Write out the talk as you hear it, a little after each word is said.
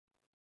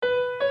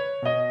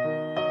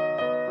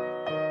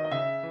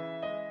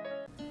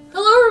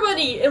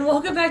everybody, and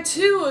welcome back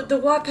to the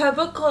Wattpad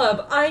Book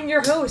Club. I'm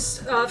your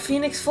host,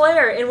 Phoenix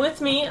Flair, and with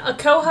me, a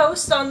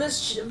co-host on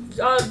this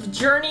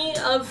journey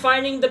of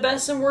finding the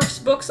best and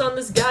worst books on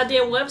this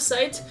goddamn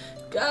website,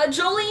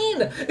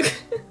 Joline!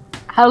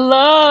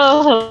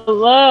 Hello,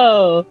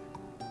 hello!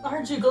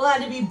 Aren't you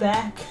glad to be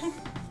back?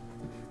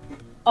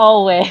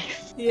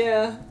 Always.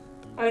 Yeah.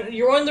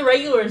 You're one of the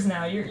regulars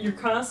now. You're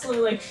constantly,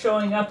 like,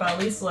 showing up at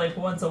least, like,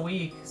 once a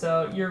week,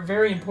 so you're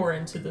very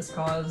important to this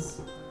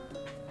cause.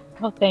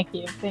 Oh, thank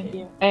you, thank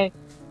you. I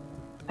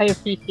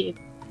appreciate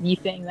you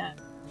saying that.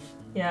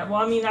 Yeah, well,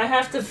 I mean, I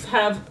have to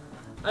have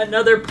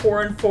another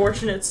poor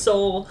unfortunate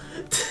soul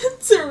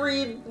to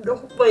read,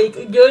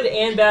 like, good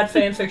and bad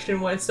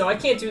fanfiction with, so I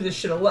can't do this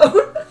shit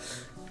alone.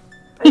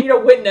 I need a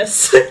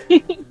witness.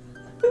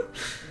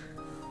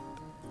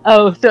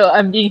 Oh, so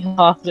I'm being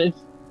hostage.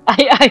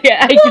 I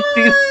can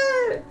see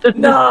the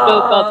smoke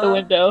out the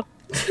window.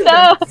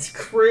 No! That's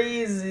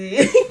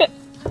crazy.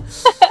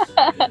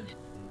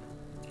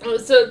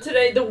 So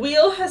today, the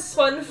wheel has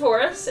spun for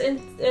us,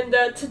 and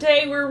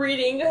today we're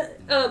reading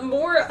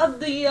more of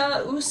the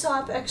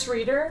Usopp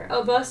X-Reader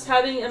of us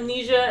having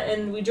amnesia,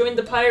 and we joined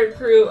the pirate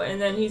crew,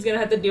 and then he's gonna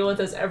have to deal with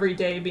us every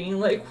day, being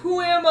like,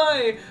 "Who am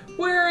I?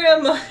 Where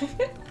am I?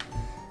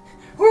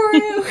 Who are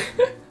you?"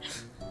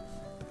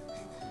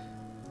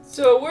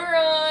 So we're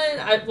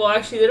on. Well,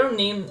 actually,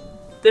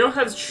 they don't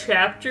have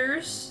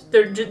chapters.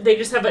 They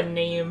just have a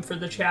name for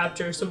the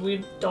chapter, so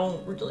we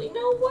don't really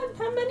know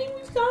how many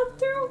we've gone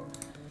through.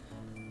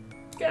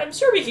 I'm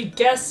sure we could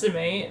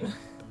guesstimate.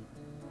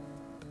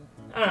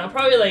 I don't know,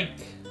 probably like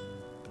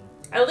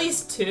at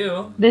least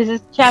 2. This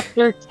is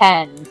chapter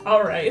 10.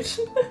 Alright.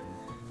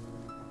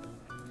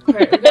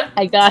 Alright,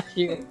 I got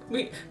you.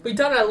 We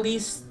done at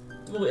least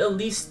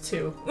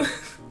 2.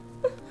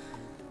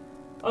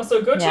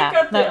 Also, go check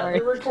out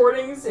the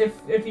recordings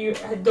if you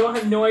don't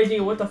have no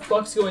idea what the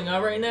fuck's going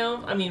on right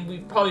now. I mean, we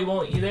probably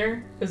won't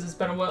either, because it's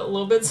been a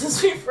little bit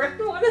since we've read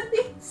one of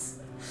these.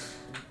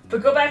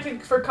 But go back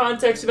for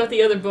context about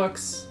the other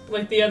books,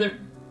 like the other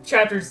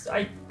chapters.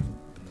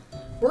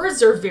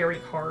 Words are very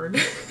hard.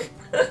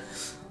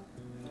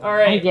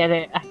 Alright. I get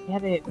it.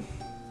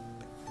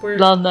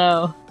 They'll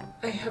know.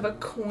 I have a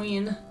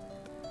coin.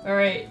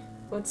 Alright,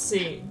 let's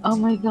see. Oh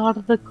my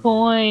god, the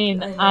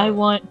coin! I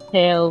want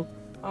tails.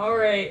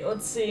 Alright,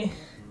 let's see.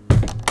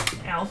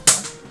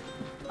 Alpha.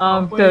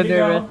 I'm so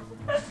nervous.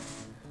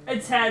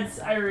 It's heads,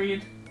 I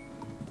read.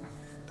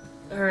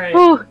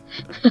 Alright.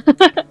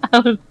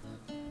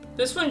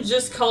 This one's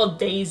just called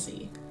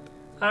Daisy.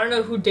 I don't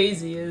know who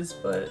Daisy is,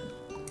 but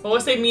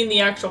unless they mean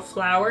the actual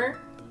flower,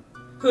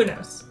 who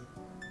knows?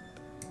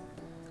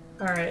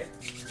 Alright.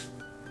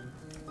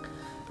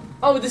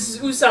 Oh, this is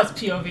Usopp's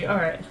POV.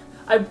 Alright.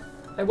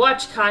 I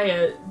watched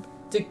Kaya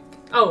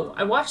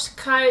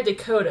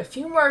decode a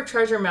few more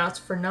treasure maps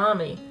for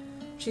Nami.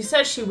 She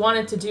said she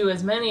wanted to do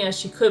as many as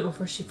she could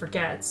before she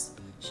forgets.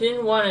 She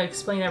didn't want to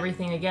explain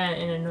everything again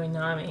and annoy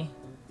Nami.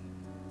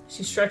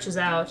 She stretches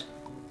out.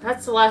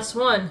 That's the last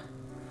one.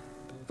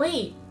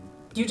 Wait,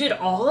 you did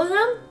all of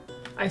them?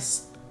 I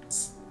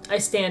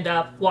stand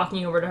up,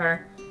 walking over to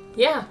her.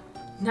 Yeah,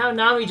 now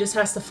Nami just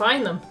has to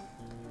find them.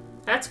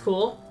 That's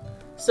cool.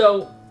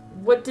 So,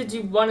 what did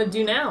you want to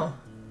do now?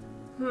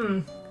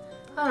 I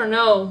don't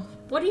know.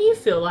 What do you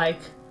feel like?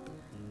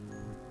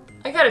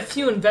 I got a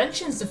few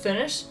inventions to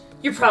finish.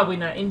 You're probably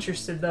not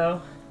interested,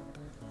 though.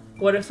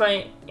 What if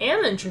I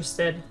am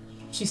interested?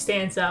 She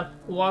stands up,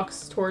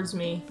 walks towards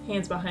me,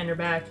 hands behind her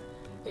back.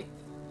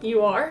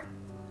 You are?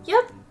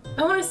 Yep.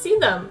 I want to see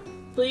them.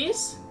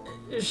 Please?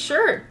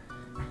 Sure.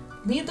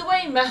 Lead the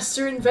way,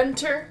 master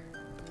inventor.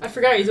 I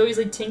forgot, he's always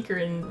like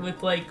tinkering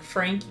with like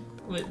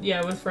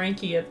with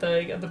Frankie at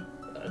the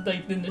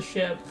like in the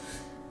ship.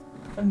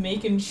 I'm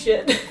making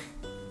shit.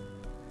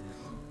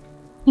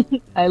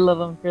 I love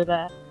him for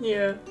that.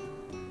 Yeah.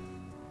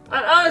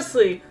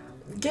 Honestly,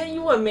 get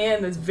you a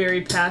man that's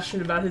very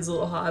passionate about his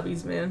little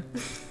hobbies, man.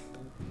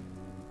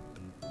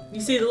 You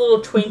see the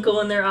little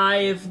twinkle in their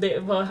eye of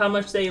how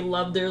much they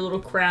love their little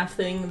craft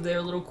thing, their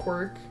little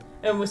quirk.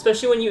 And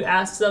especially when you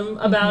ask them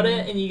about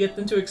it and you get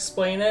them to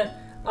explain it,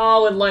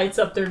 oh, it lights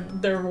up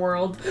their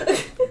world.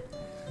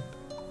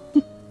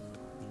 You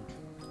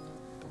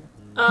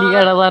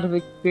got a lot of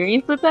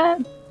experience with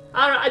that?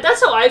 I don't know. That's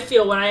how I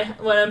feel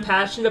when I'm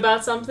passionate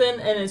about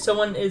something, and if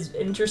someone is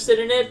interested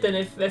in it, then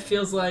it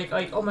feels like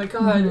oh my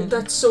god,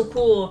 that's so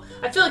cool.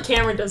 I feel like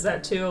Cameron does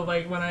that too.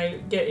 Like when I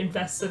get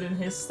invested in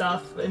his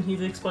stuff and he's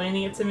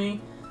explaining it to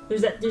me,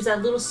 there's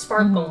that little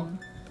sparkle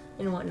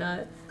and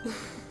whatnot.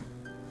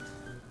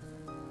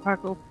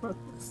 Sparkle.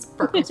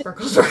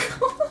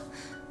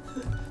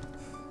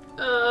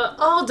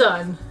 All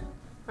done.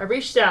 I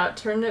reached out,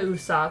 turned to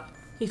Usopp.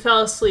 He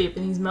fell asleep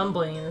and he's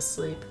mumbling in his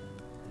sleep.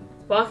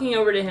 Walking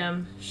over to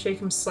him, shake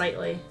him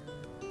slightly.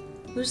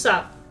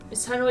 Usopp,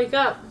 it's time to wake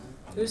up.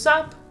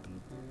 Usopp?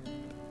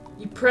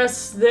 You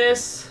press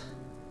this.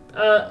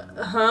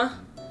 Huh?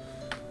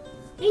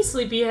 Hey,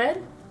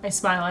 sleepyhead. I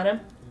smile at him.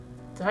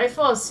 Did I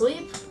fall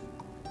asleep?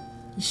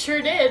 You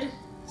sure did.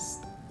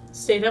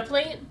 Stayed up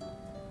late?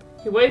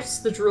 He wipes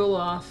the drool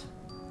off.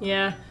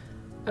 Yeah,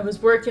 I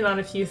was working on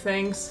a few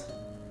things.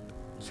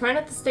 Try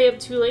not to stay up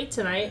too late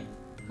tonight.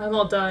 I'm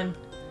all done.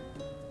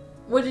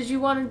 What did you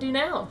want to do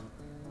now?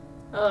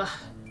 A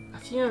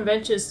few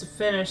inventions to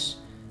finish.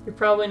 You're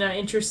probably not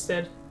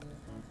interested.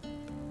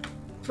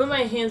 Put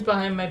my hands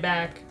behind my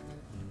back.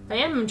 I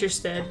am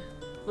interested.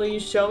 Will you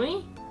show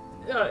me?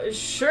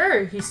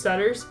 Sure, he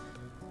stutters.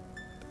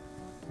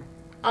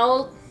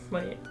 I'll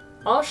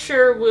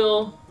sure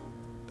will...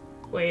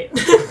 Wait.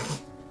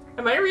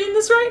 Am I reading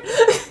this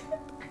right?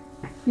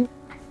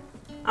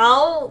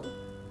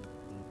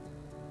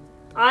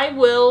 I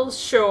will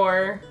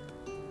sure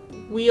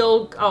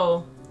we'll...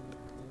 Oh.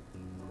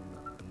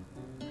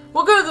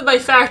 We'll go to my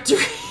factory.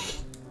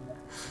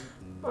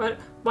 What?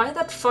 Why did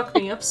that fuck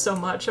me up so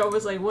much? I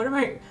was like, what am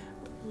I...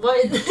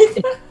 What?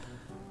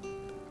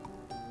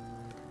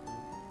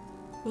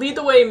 Lead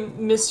the way,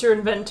 Mr.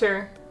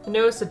 Inventor. I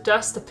notice a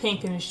dust of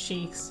pink in his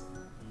cheeks.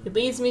 He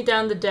leads me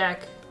down the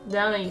deck,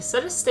 down a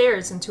set of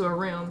stairs into a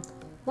room.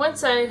 One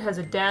side has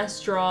a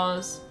desk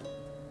drawings,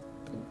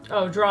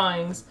 a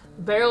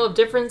barrel of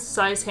different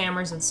size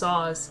hammers and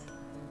saws,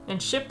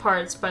 and ship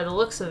parts by the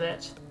looks of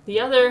it. The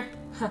other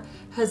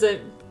has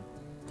a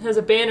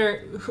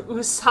banner,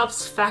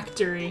 Usopp's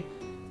factory.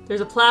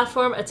 There's a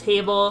platform, a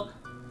table,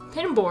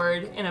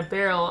 pinboard, and a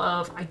barrel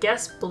of, I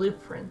guess,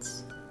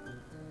 blueprints.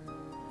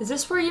 Is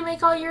this where you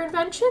make all your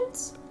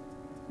inventions?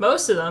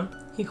 Most of them.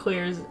 He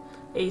clears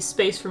a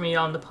space for me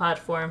on the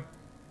platform.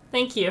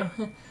 Thank you.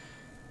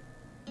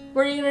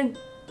 What are you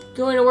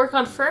going to work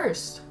on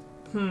first?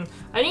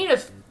 I need to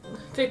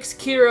fix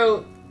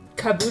Kiro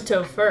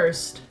Kabuto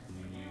first.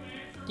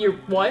 Your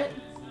what?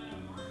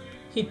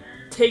 He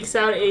takes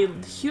out a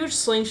huge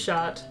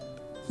slingshot.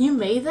 You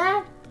made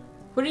that?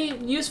 What do you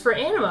use for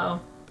ammo?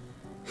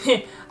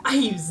 I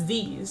use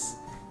these.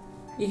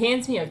 He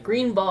hands me a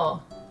green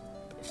ball.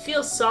 It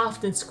feels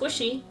soft and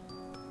squishy.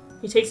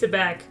 He takes it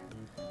back.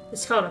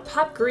 It's called a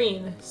pop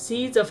green,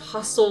 seeds of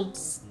hostile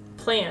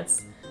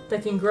plants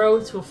that can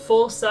grow to a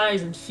full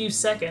size in a few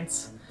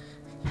seconds.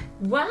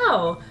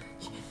 Wow!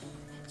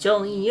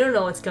 Joline, you don't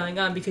know what's going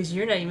on because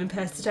you're not even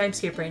past the time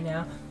skip right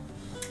now.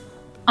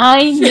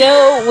 I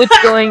know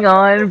what's going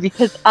on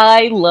because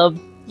I love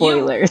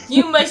spoilers.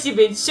 You must have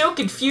been so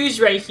confused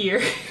right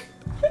here.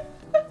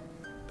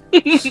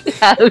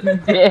 How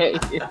dare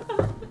you?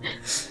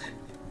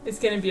 It's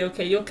gonna be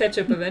okay. You'll catch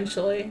up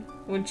eventually.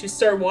 Once you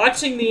start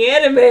watching the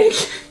anime.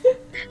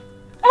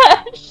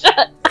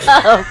 Shut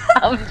up.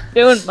 I'm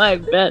doing my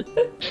best.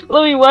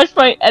 Let me watch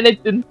my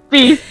edits in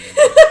peace.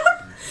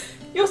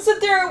 You'll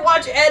sit there and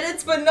watch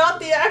edits, but not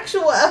the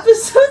actual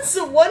episodes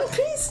of One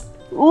Piece?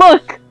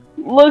 Look,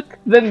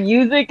 the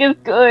music is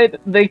good.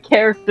 The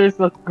characters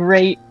look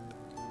great.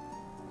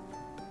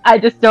 I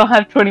just don't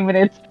have 20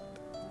 minutes.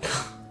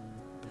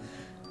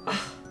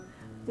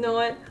 You know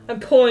what? I'm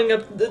pulling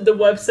up the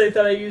website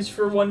that I use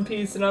for One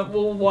Piece, and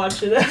we'll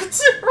watch it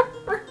after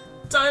we're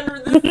done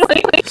with this. Oh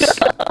my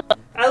God.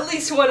 At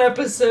least one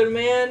episode,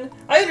 man.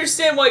 I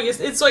understand why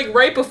it's like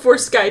right before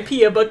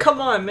Skypiea, but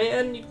come on,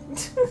 man.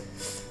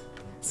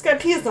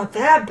 Skypiea's not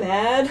that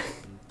bad.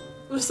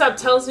 Usopp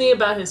tells me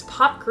about his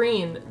pop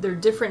green, their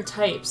different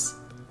types,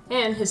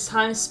 and his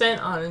time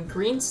spent on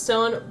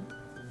Greenstone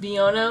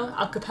Biono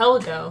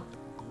Archipelago.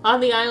 On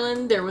the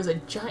island, there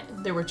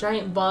were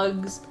giant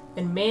bugs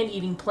and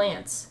man-eating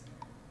plants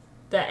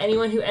that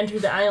anyone who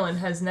entered the island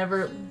has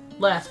never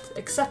left,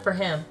 except for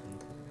him.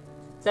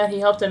 That he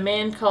helped a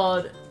man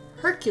called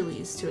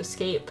Hercules to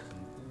escape.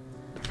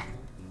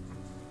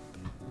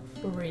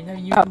 Oh, right, now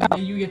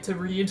you get to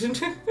read.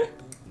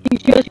 He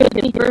shows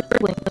the first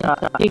slingshot.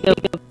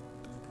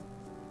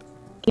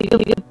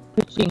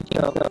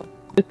 Pachinko.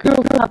 The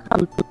Kabuto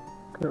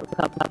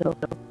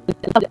is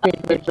an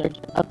upgraded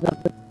version of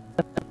the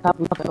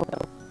Kabuto,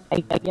 I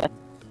guess.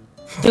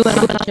 He went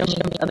on to show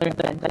me other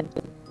inventions.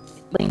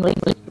 Language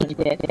he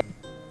did.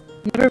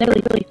 Never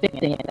really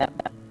fixing it up.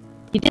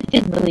 He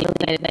did really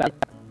excited about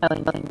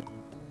telling me.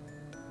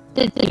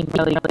 Did seem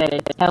really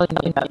excited telling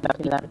me about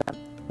them.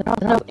 But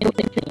also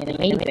interesting and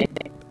amazing.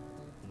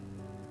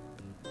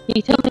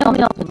 He told me all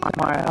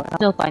tomorrow. I'll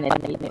still find it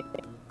amazing.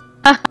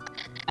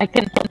 I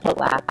couldn't help but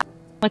laugh.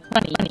 What's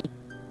funny?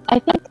 I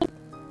think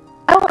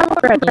I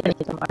won't remember it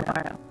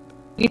tomorrow.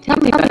 You tell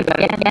me about it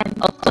again.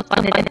 I'll still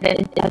find it as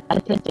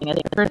interesting as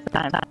the first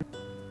time.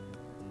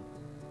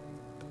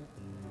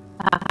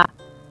 Haha.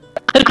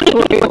 I don't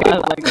know why I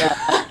was like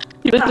that.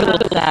 He was a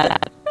little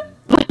sad.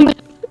 What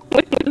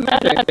does it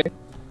matter?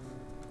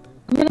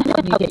 I'm gonna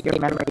help you get your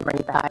memory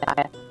right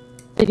back.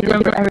 If you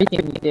remember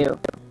everything you do.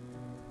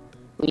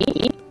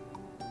 We?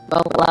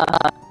 Well,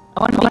 I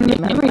want to make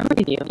memories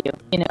with you.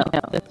 You know,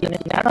 that's been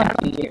out on a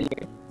few years.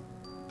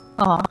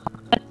 Aw,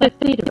 that's so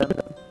sweet of him.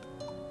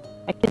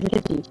 I kiss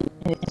you,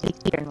 and it's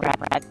just here in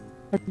Red.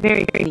 That's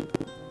very sweet.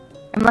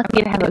 I'm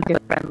lucky to have a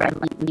good friend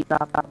like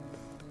Usopp.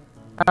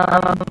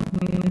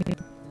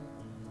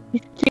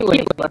 He's cute when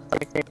he's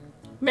flustered.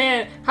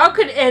 Man, how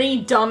could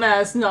any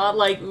dumbass not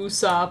like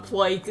Usopp?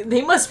 Like,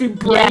 they must be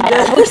brain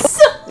dead or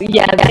something.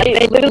 Yeah,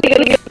 they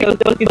literally go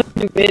so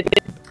stupid.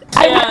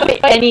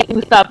 I any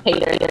Usopp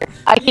hater.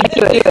 I can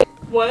do it.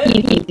 What?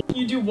 Easy.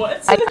 You do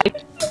what?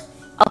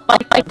 I'll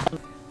fight them.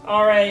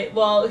 Alright,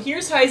 well,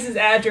 here's Heis's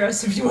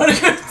address if you want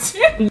to go to.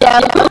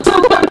 Yeah.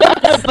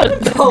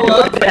 Pull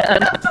up.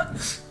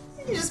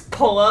 You just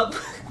pull up.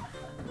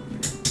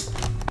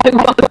 I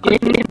walk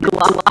in and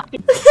block.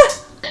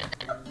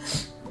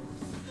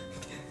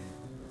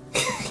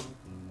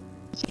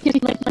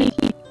 She's like,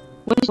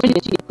 what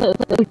did she put?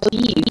 Oh,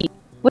 gee.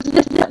 What does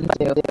this button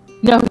do?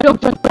 No,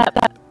 don't press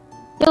that.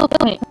 Still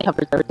point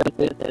covers our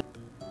services.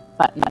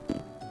 Button.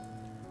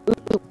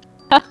 Ooh.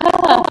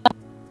 Haha.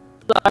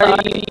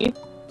 Sorry.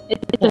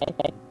 It's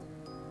okay.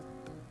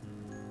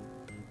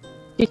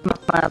 She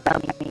smiled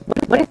at me.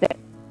 What is it?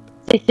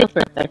 Stay still for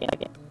a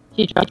second.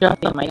 She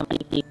dropped on my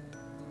PC.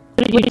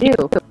 What did you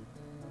do?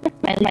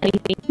 I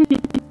lazy.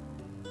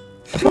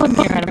 I pulled a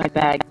mirror out of my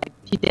bag.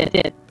 She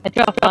did. I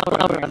dropped a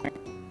flower on her.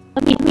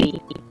 Let me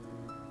see.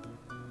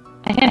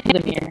 I handed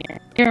the mirror.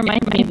 It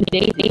reminds me of the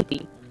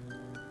daisy.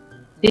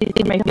 Daisy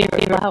is my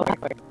favorite flower.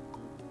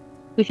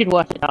 We should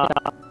wash it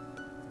off.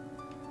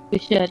 We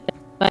should.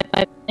 But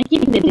I'm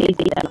keeping the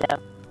daisy out.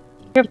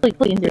 Carefully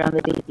cleans around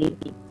the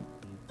daisy.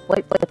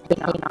 Wipe the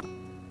paint off.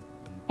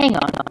 Hang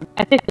on.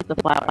 I fixed the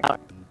flower.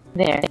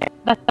 There.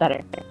 That's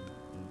better.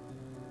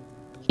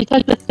 She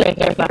tucked the straight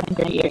hair behind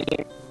her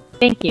ear.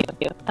 Thank you.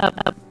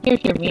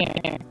 Here's your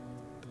mirror.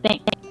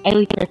 Thanks. I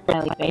leave her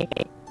smiley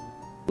face.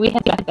 We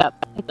head back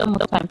up. It's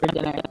almost time for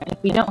dinner.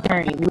 If we don't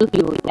hurry,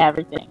 Luffy will eat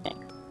everything.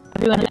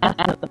 Everyone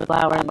asks about the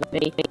flower and the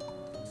face.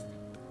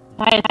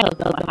 Kaya tells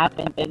us what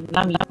happened, and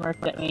Nami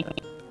smirks at me.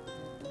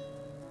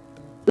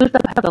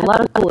 Usopp has a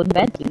lot of cool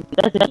inventions,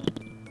 doesn't he?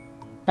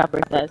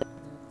 Chopper says.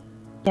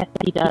 Yes,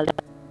 he does.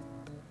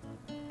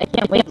 I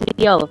can't wait to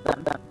see all of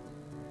them.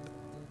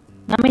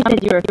 Nami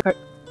said you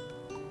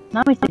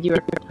were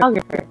a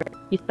photographer.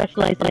 You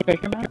specialize in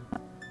treasure maps?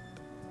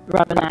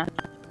 Robin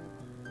asked.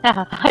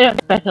 Haha, I don't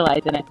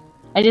specialize in it.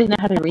 I just know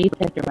how to read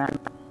treasure maps.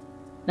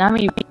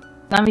 Nami's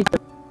the...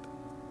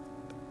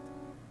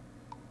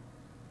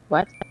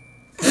 What?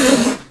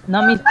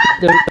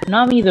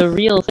 Nami the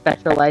real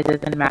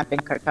specializes in map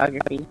and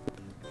cartography.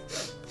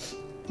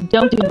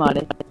 Don't be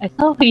modest. I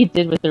saw what you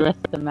did with the rest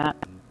of the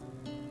map.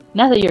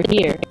 Now that you're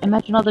here,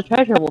 imagine all the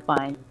treasure we'll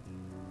find.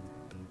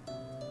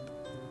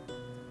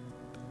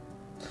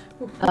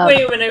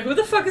 Wait a minute, who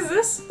the fuck is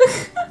this?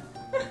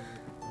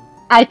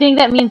 I think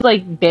that means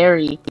like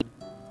berry.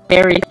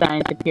 Berry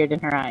signs appeared in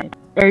her eyes.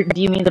 Or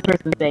do you mean the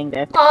person saying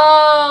this?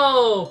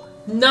 Oh!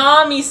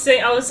 Nami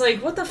saying. I was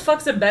like, what the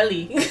fuck's a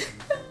belly?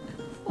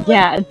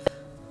 Yeah.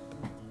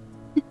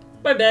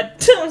 My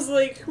bad. I was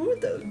like, who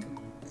the...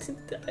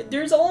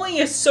 There's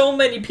only so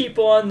many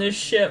people on this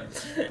ship,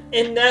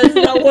 and that's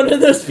not one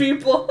of those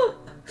people.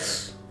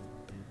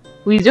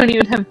 We don't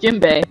even have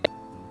Jinbei.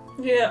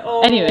 Yeah,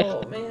 oh anyway.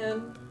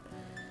 Man.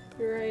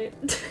 You're right.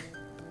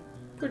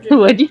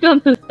 Why'd you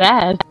sound so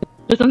sad?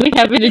 Does something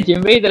happen to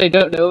Jinbei that I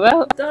don't know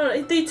about?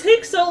 They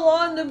take so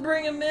long to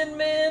bring him in,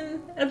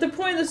 man. At the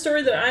point of the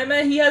story that I'm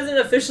at, he hasn't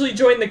officially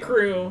joined the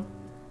crew.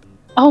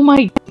 Oh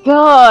my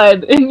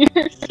god, and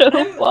you're so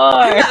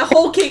far. I'm at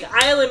Whole Cake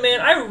Island,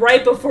 man. I'm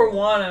right before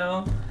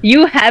Wano.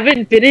 You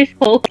haven't finished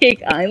Whole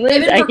Cake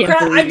Island? I can't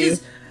believe you.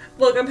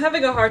 Look, I'm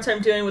having a hard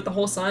time dealing with the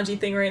whole Sanji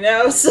thing right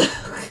now, so...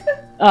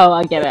 Oh,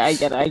 I get it.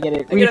 I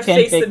gotta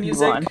face the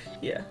music.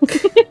 Yeah.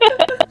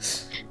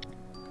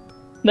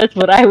 That's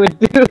what I would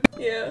do.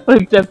 Yeah.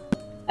 Except,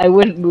 I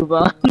wouldn't move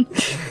on.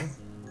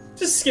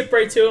 Just skip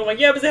right to it. I'm like,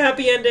 yeah, it was a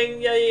happy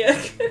ending.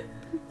 Yeah.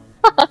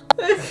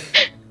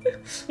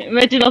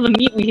 Imagine all the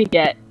meat we could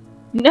get.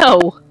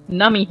 No!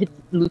 Nami hits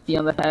Luffy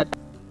on the head.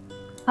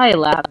 I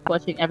laugh,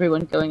 watching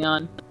everyone going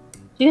on.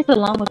 She gets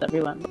along with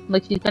everyone,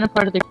 like she's been a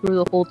part of the crew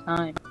the whole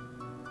time.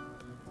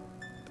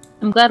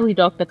 I'm glad we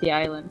docked at the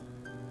island.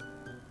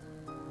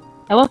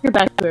 I walk her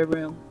back to her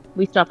room.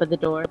 We stop at the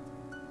door.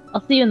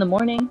 I'll see you in the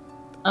morning.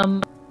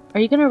 Are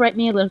you gonna write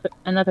me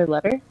another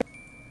letter?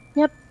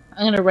 Yep,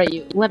 I'm gonna write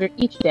you a letter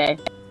each day.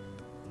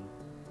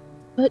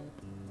 But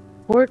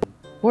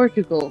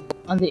Portugal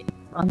on the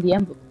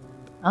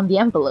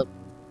envelope.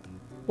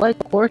 Why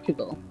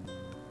Portugal?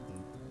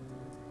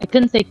 I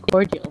couldn't say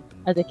cordial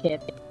as a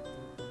kid.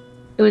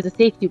 It was a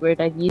safety word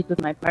I've used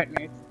with my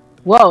partners.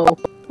 Whoa!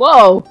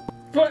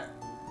 What?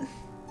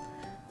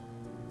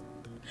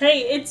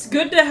 Hey, it's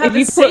good to have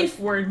a safe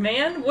word,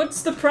 man.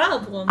 What's the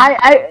problem?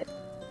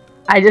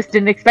 I just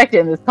didn't expect it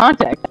in this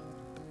context.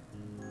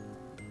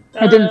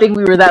 I didn't think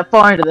we were that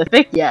far into the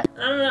fic yet.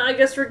 I don't know, I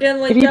guess we're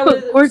getting like that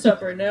with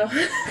Usopp right now.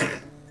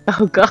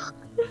 Oh god.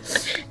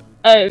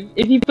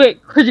 If you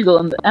put Portugal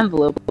in the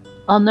envelope,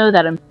 I'll know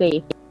that I'm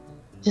safe.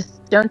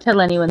 Just don't tell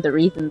anyone the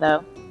reason,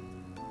 though.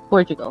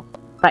 Portugal.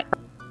 Right.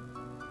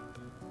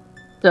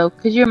 So,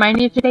 could you remind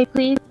me of today,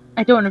 please?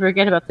 I don't want to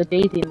forget about the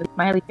daisy and the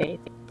smiley face.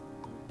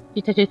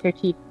 She touches her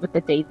cheek with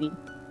the daisy.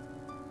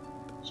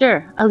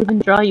 Sure, I'll even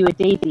draw you a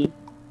daisy.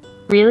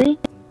 Really?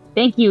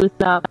 Thank you,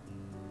 Usopp.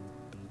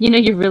 You know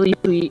you're really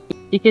sweet.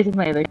 She kisses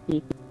my other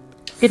cheek.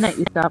 Good night,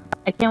 Usopp.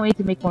 I can't wait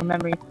to make more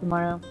memories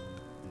tomorrow.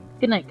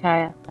 Good night,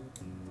 Kaya.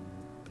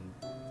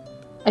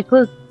 I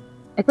close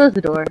I close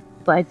the door,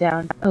 slide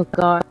down. Oh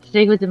gosh,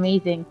 today was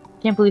amazing.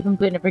 Can't believe I'm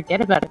going to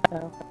forget about it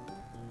though.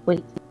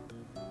 Wait.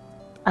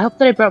 I hope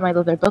that I brought my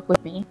leather book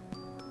with me.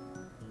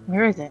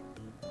 Where is it?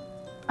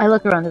 I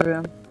look around the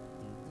room.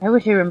 I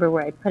wish I remember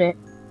where I put it.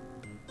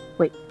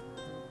 Wait.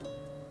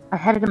 I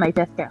had it in my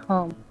desk at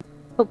home.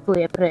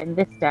 Hopefully I put it in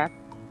this desk.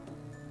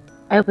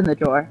 I open the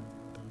drawer.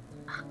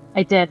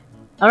 I did.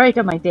 I'll write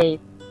down my days.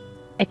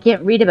 I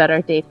can't read about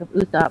our day from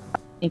Usopp,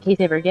 in case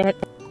I forget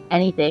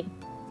anything.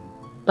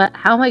 But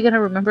how am I going to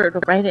remember to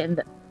write it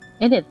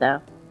in it,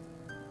 though?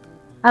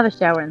 Have a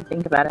shower and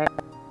think about it.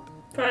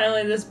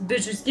 Finally, this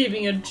bitch is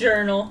keeping a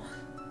journal.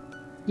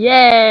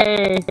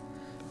 Yay!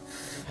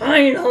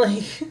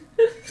 Finally!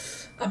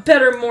 A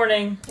better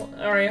morning.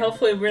 Alright,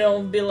 hopefully we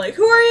don't be like,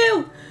 who are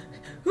you?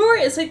 Who are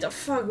you? It's like the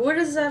fuck, what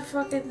is that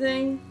fucking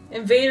thing?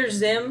 Invader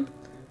Zim?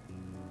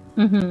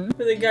 Mm-hmm.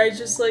 Where the guy's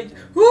just like,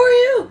 who are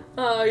you?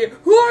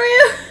 Who are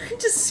you?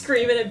 Just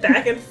screaming it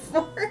back and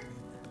forth.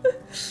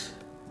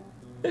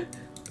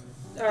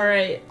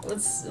 Alright,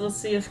 let's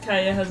see if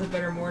Kaya has a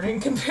better morning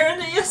compared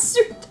to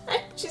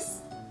yesterday.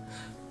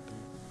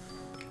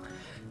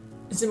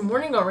 Is it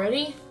morning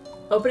already?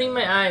 Opening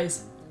my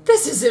eyes.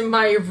 This isn't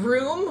my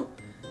room!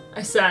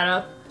 I sat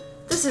up.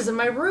 This isn't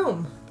my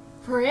room.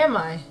 Where am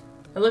I?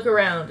 I look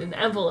around. An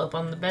envelope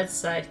on the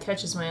bedside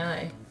catches my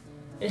eye.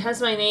 It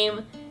has my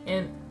name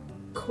and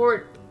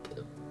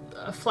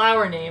a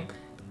flower name.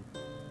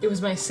 It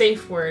was my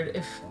safe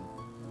word.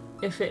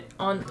 If it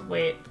on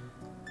wait.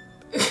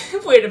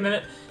 Wait a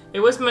minute. It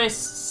was my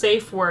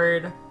safe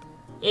word.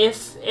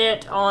 If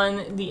it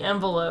on the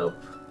envelope.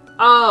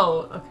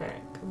 Oh, okay.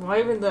 Why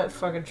even that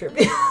fucking trip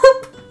me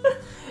up?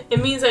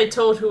 It means I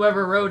told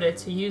whoever wrote it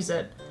to use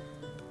it.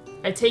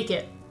 I take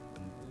it.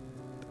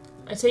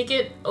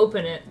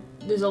 Open it.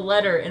 There's a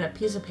letter in a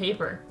piece of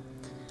paper.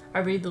 I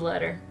read the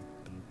letter.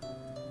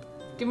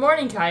 Good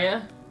morning,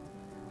 Kaya.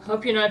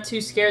 Hope you're not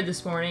too scared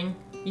this morning.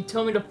 You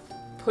told me to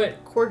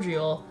put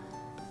cordial.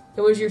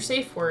 It was your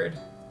safe word.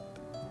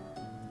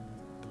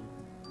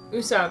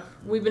 Usopp,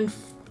 we've been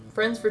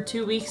friends for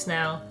 2 weeks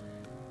now.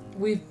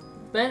 We've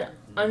met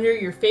under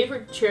your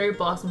favorite cherry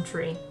blossom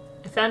tree.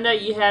 I found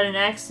out you had an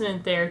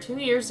accident there 2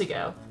 years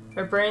ago.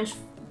 A branch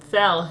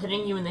fell,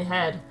 hitting you in the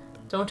head.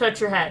 Don't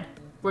touch your head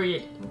where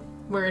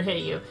it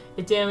hit you.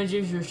 It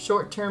damages your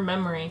short-term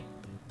memory,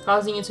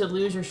 causing you to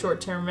lose your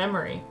short-term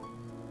memory.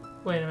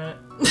 Wait a minute.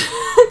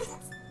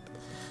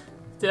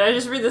 Did I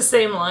just read the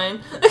same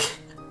line?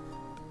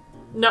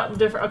 No,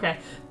 different. Okay.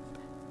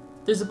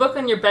 There's a book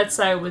on your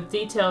bedside with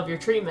detail of your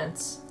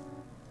treatments.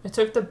 I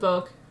took the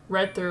book,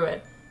 read through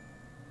it.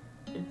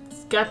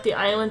 It's got the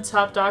island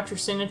top doctor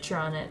signature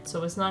on it,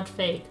 so it's not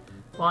fake.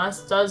 The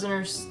last dozen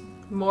or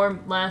more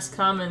last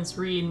comments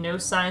read, no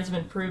signs of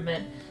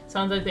improvement.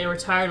 Sounds like they were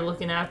tired of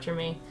looking after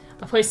me.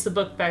 I placed the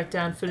book back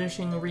down,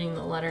 finishing reading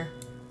the letter.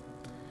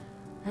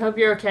 I hope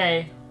you're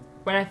okay.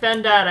 When I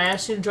found out, I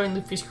asked you to join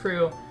Luffy's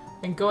crew.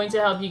 I'm going to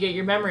help you get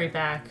your memory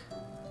back.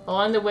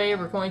 Along the way,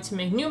 we're going to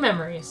make new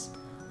memories.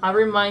 I'll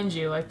remind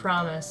you, I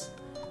promise.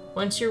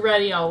 Once you're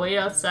ready, I'll wait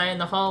outside in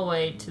the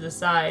hallway to the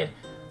side.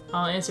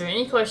 I'll answer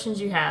any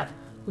questions you have.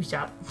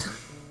 Usopp.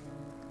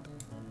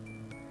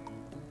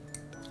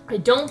 I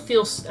don't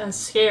feel as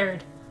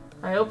scared.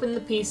 I open the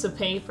piece of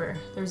paper.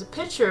 There's a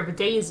picture of a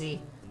daisy.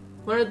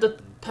 One of the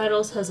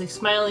petals has a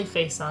smiley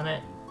face on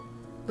it.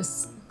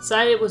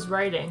 Beside it was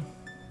writing.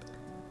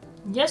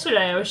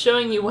 Yesterday I was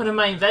showing you one of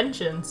my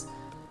inventions.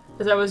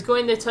 As I was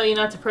going to tell you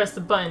not to press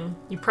the button,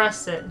 you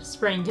pressed it,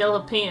 spraying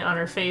yellow paint on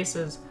our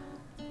faces.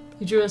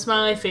 You drew a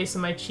smiley face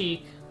on my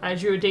cheek. I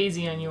drew a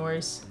daisy on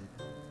yours.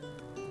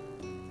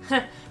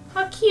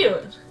 How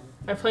cute!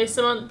 I placed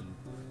them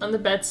on the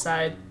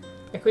bedside.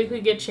 I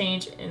quickly get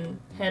changed and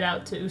head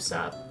out to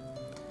Usopp.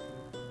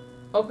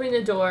 Opening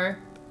the door.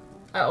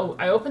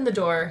 I open the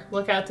door,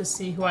 look out to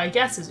see who I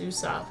guess is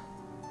Usopp.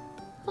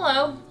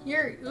 Hello,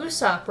 you're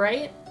Usopp,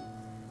 right?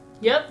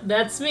 Yep,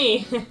 that's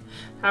me.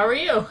 How are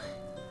you?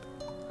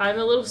 I'm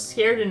a little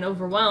scared and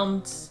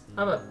overwhelmed.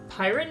 I'm a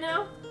pirate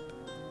now?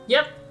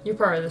 Yep, you're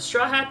part of the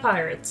Straw Hat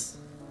Pirates.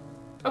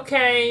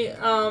 Okay,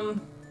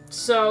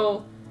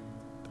 so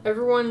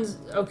everyone's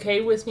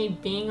okay with me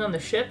being on the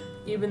ship,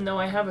 even though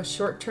I have a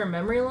short-term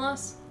memory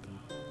loss?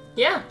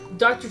 Yeah,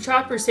 Dr.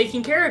 Chopper's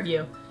taking care of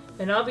you,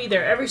 and I'll be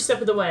there every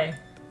step of the way.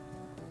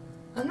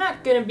 I'm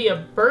not gonna be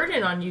a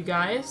burden on you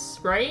guys,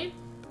 right?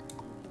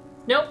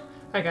 Nope,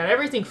 I got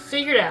everything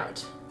figured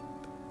out.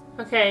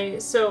 Okay,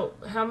 so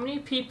how many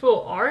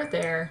people are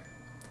there?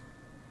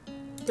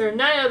 There are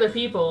 9 other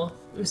people.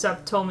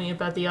 Usopp told me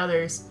about the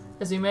others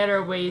as we made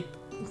our way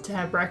to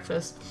have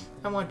breakfast.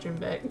 I want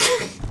Jinbei.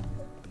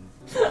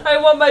 I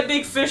want my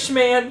big fish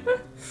man.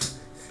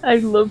 I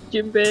love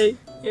Jinbei.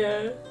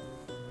 Yeah.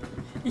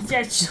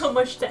 That's so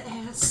much to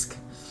ask.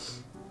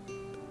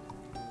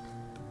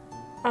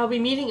 I'll be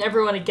meeting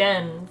everyone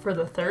again for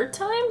the 3rd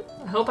time?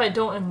 I hope I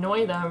don't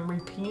annoy them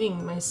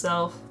repeating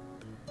myself.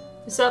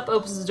 Usopp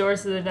opens the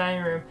doors to the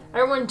dining room.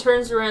 Everyone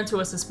turns around to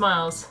us and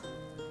smiles.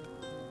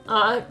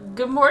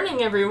 Good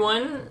morning,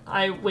 everyone.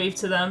 I wave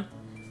to them.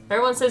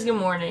 Everyone says good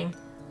morning.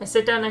 I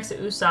sit down next to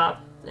Usopp,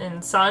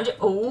 and Sanji...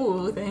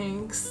 Oh,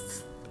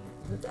 thanks.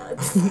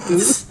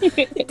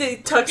 They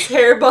tucks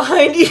hair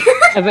behind ear.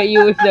 I bet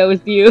you wish that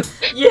was you.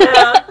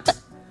 Yeah.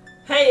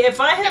 Hey, if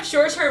I have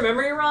short-term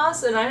memory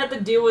loss and I have to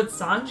deal with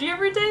Sanji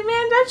every day,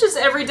 man, that's just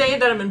every day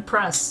that I'm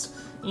impressed,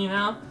 you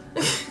know?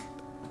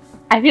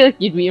 I feel like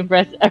you'd be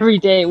impressed every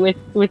day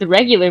with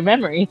regular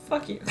memory.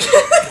 Fuck you.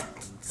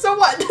 So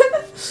what?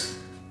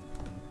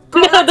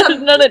 No, that's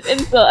not an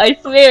insult, I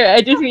swear.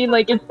 I just mean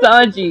like it's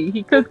Sanji.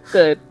 He cooks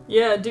good.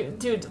 Yeah,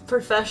 dude,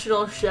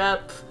 professional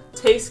chef,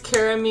 takes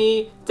care of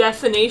me,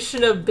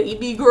 definition of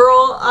baby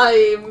girl,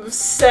 I'm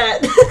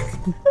set.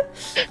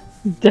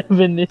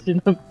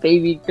 Definition of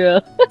baby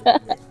girl.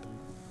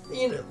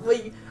 You know,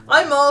 like,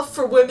 I'm all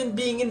for women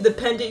being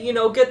independent, you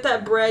know, get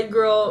that bread,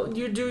 girl,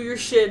 you do your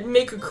shit,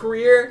 make a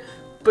career.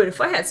 But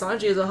if I had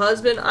Sanji as a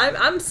husband,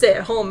 I'm stay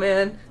at home,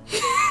 man.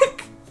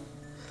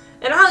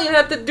 And I don't even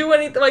have to do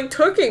anything like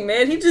cooking,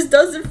 man. He just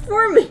does it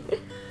for me.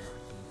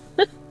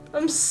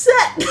 I'm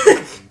set.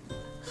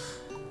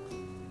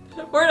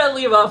 Where did I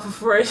leave off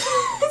before I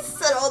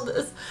said all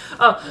this?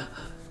 Oh,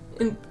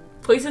 and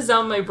places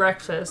down my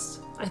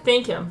breakfast. I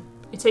thank him.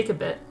 I take a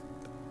bit.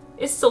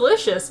 It's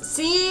delicious.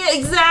 See?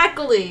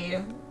 Exactly.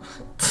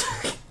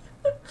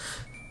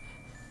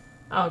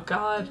 Oh,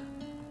 God.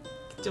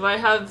 Do I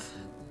have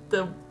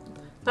the...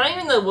 Not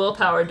even the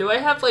willpower. Do I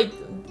have, like,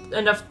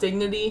 enough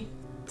dignity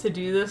to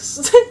do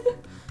this?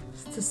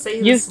 To say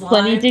You this have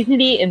plenty line? of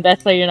dignity, and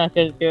that's why you're not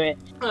going to do it.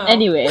 Oh.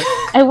 Anyway,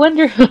 I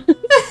wonder...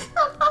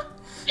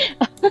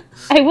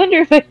 I wonder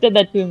if I said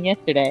that to him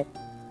yesterday.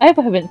 I hope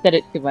I haven't said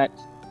it too much.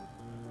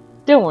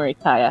 Don't worry,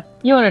 Kaya.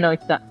 You want to know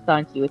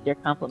Sanji with your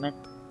compliment.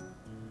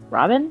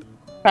 Robin?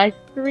 Tries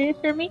to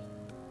reassure me?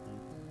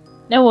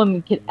 No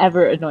woman could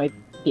ever annoy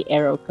the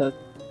arrow cook.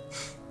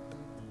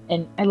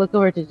 And I look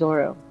over to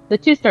Zoro. The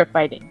two start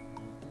fighting.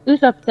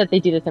 Usopp said they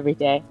do this every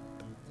day.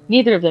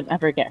 Neither of them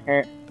ever get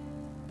hurt.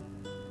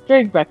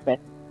 During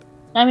breakfast,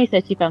 Nami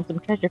said she found some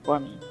treasure for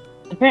me.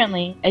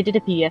 Apparently, I did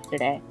a few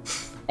yesterday.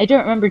 I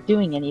don't remember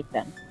doing any of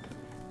them.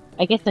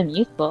 I guess I'm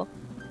useful.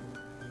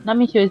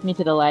 Nami shows me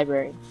to the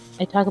library.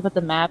 I talk about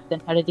the maps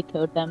and how to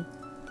decode them.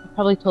 I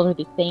probably told her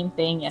the same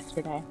thing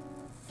yesterday.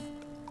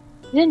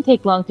 It didn't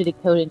take long to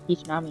decode and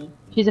teach Nami.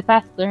 She's a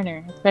fast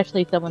learner,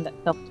 especially someone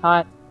that's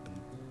self-taught.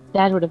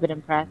 Dad would have been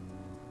impressed.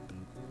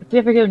 If we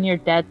ever go near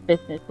Dad's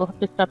business, we'll have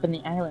to stop in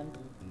the island.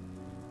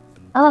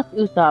 I'll ask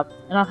Usopp,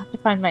 and I'll have to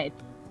find my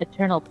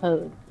eternal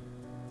pose.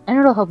 I know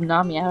it'll help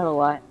Nami out a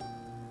lot.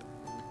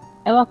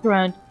 I walk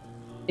around,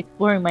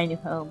 exploring my new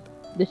home.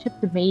 The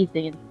ship's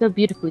amazing and so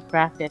beautifully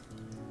crafted.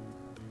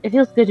 It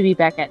feels good to be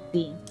back at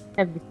sea,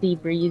 have the sea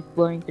breeze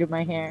blowing through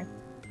my hair.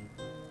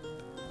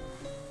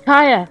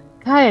 Kaya!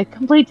 Kaya,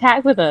 come play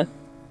tag with us!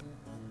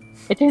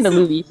 I turned to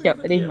Luby,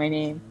 shouting my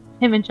name.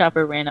 Him and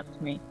Chopper ran up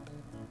to me.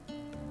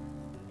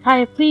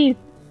 Kaya, please!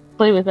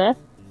 Play with us?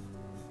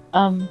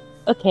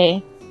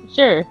 Okay.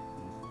 Sure.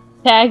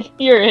 Tag,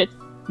 you're it!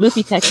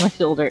 Luffy tags my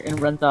shoulder and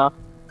runs off.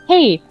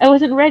 Hey! I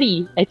wasn't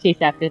ready! I chase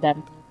after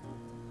them.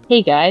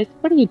 Hey guys,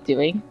 what are you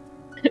doing?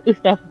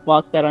 Usopp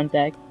walks out on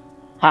deck.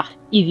 Ha!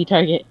 Easy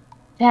target.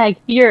 Tag,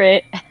 you're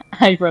it!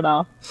 I run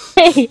off.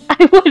 Hey!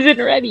 I wasn't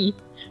ready!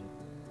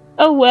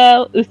 Oh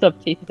well,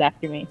 Usopp chases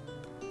after me.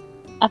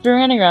 After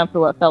running around for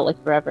what felt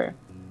like forever,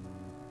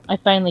 I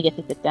finally get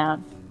to sit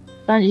down.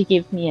 Sanji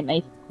gives me a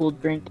nice cool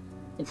drink,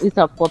 and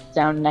Usopp flops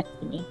down next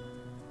to me.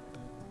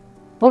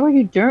 What were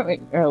you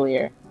doing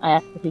earlier? I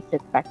ask as he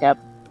sits back up.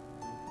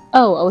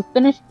 Oh, I was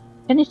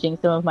finishing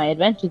some of my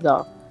adventures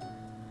off.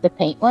 The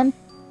paint one?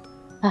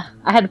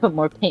 I had to put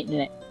more paint in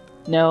it.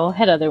 No, I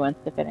had other ones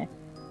to finish.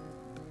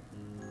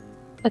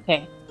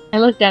 Okay, I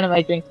look down at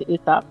my drink to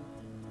Usopp.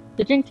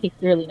 The drink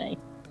tastes really nice.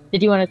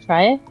 Did you want to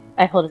try it?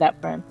 I hold it out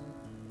for him.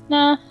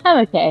 Nah, I'm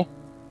okay.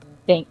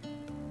 Thanks.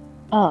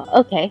 Oh,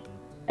 okay.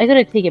 I go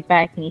to take it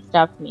back and he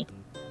stops me.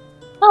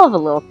 I'll have a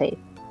little taste.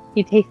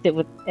 He takes it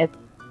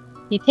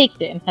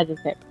and has a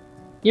sip.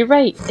 You're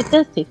right, it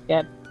does taste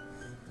good.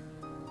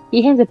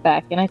 He hands it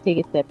back and I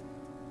take a sip.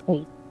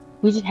 Wait,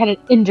 we just had an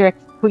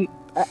indirect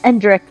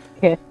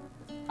kiss.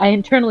 I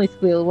internally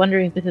squeal,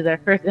 wondering if this is our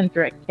first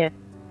indirect kiss.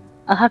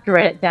 I'll have to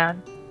write it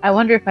down. I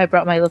wonder if I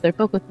brought my leather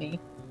book with me.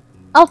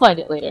 I'll find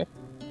it later.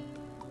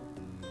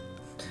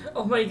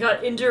 Oh my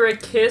god,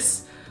 indirect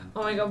kiss?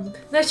 Oh my god,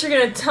 next you're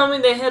gonna tell me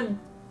they had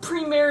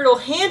premarital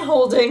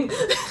hand-holding!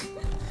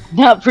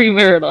 Not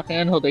premarital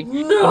handholding.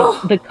 No!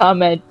 The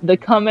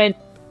comment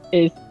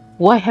is,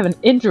 why have an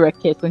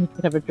indirect kiss when you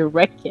could have a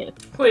direct kiss?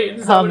 Wait,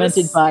 is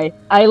Commented by,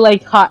 I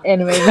like hot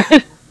anime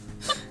men.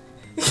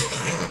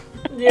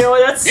 You know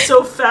what, that's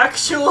so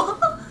factual.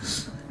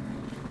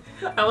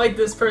 I like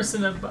this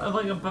person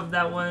above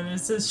that one. It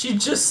says,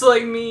 she's just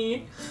like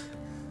me.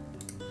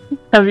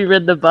 Have you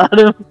read the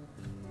bottom?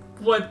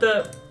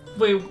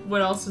 Wait,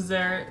 what else is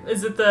there?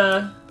 Is it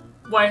the,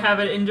 why have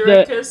an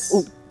indirect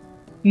kiss?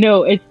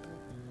 No, it's,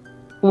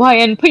 why,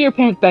 and put your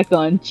pants back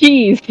on.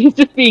 Jeez, he's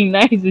just being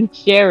nice and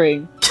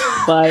sharing.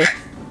 By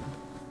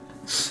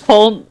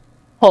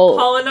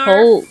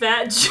Polinar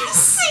Fat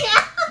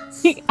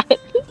Juicy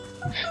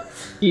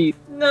Ass. Jeez.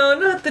 No,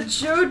 not the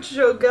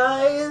JoJo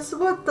guys.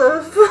 What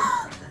the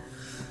fuck?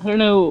 I don't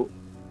know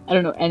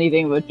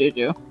anything about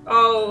JoJo.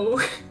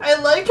 Oh, I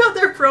like how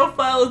their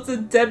profile is a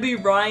Debbie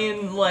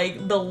Ryan,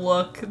 like, the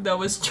look that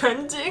was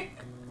trending.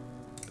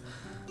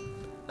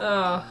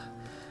 I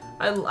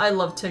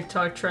love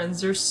TikTok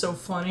trends. They're so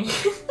funny.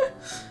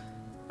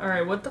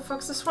 Alright, what the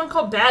fuck's this one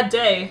called? Bad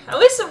Day. At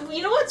least,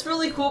 you know what's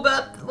really cool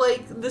about,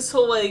 like, this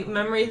whole, like,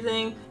 memory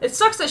thing? It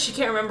sucks that she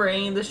can't remember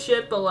any of this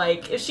shit, but,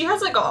 like, if she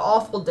has, like, an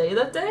awful day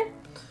that day,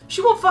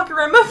 she won't fucking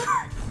remember.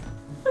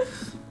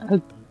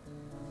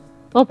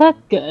 Well,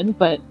 that's good,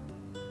 but...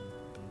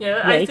 Yeah,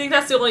 like... I think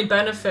that's the only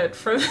benefit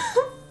from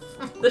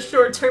the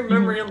short-term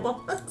memory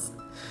loss.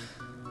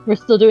 We're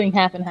still doing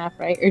half and half,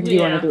 right? Or do you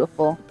want to do a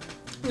full?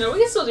 No, we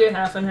can still do a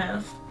half and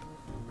half.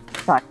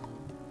 Fine.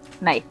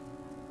 Nice.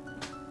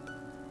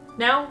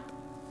 Now,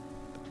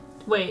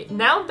 wait,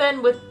 now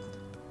been with,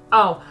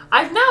 oh,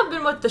 I've now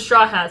been with the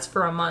Straw Hats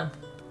for a month.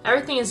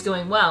 Everything is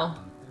going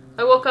well.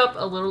 I woke up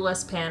a little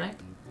less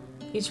panicked.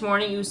 Each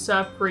morning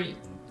Usopp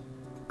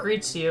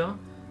greets you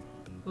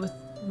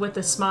with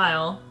a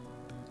smile.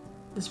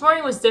 This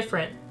morning was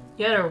different.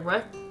 He had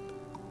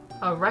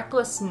a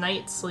reckless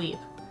night's sleep.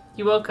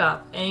 He woke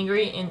up,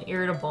 angry and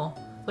irritable,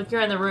 looking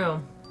around the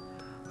room.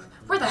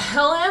 Where the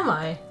hell am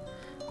I?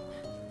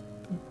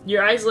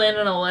 Your eyes land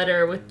on a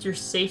letter with your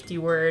safety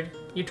word.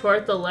 You tore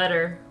at the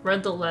letter,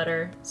 read the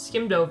letter,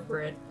 skimmed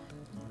over it.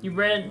 You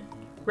read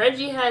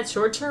Reggie had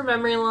short-term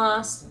memory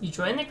loss. You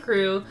joined the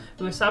crew.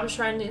 Usopp was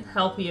trying to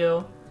help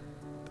you.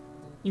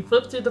 You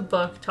flipped through the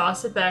book,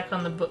 tossed it back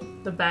on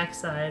the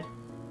backside.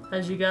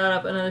 As you got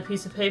up, another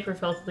piece of paper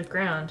fell to the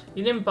ground.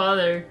 You didn't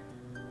bother.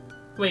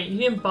 Wait, you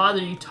didn't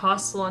bother. You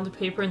tossed the onto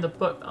paper in the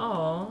book.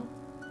 Oh.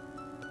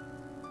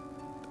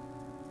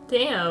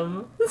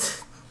 Damn.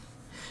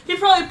 He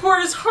probably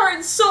poured his heart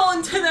and soul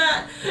into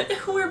that, and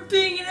we're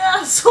being an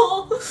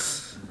asshole.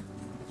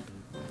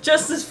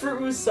 Justice for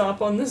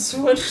Usopp on this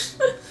one.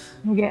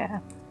 Yeah.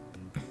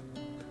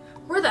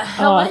 Where the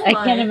hell am I?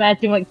 I can't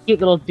imagine what cute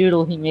little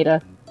doodle he made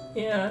us.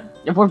 Yeah.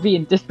 If we're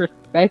being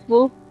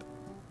disrespectful.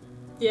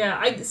 Yeah,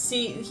 I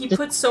see. He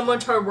put so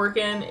much hard work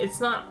in. It's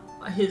not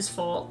his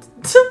fault.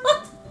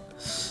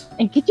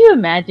 And could you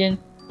imagine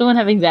someone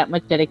having that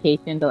much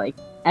dedication to like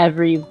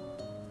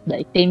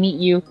they meet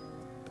you,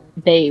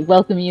 they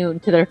welcome you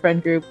into their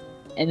friend group,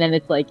 and then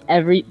it's like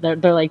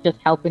they're like just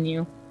helping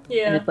you.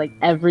 Yeah. And it's like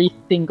every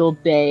single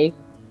day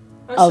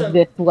of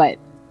this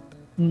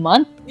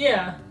month?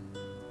 Yeah.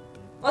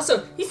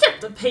 Also, he's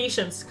got the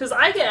patience, because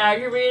I get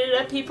aggravated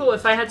at people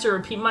if I had to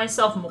repeat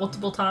myself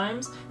multiple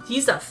times.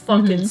 He's a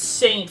fucking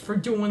saint for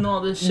doing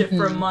all this shit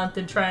for a month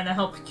and trying to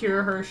help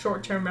cure her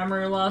short-term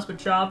memory loss with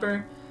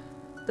Chopper.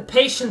 The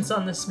patience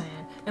on this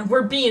man. And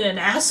we're being an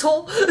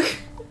asshole?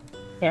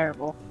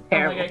 Terrible. Oh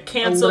my god,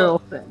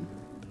 cancel. The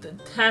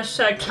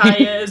hashtag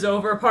Kaya is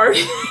over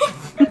party.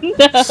 No.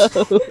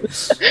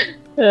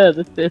 Oh,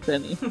 the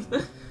Tiffany.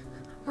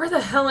 Where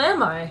the hell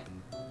am I?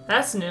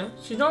 That's new.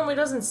 She normally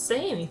doesn't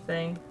say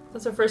anything.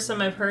 That's the first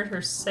time I've heard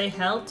her say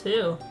hell,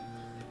 too.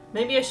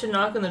 Maybe I should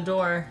knock on the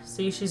door,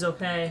 see if she's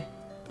okay.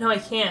 No, I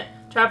can't.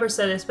 Chopper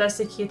said it's best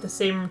to keep the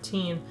same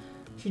routine.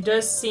 She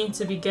does seem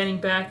to be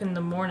getting back in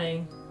the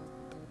morning.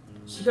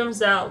 She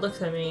comes out,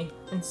 looks at me,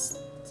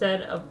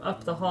 instead of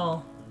up the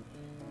hall.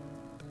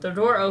 The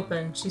door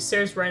opened. She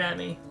stares right at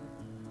me.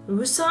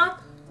 Usopp?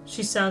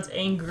 She sounds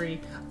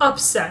angry.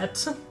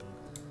 Upset.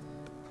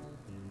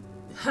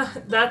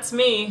 That's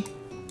me.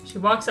 She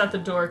walks out the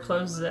door,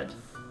 closes it.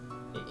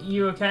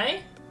 You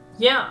okay?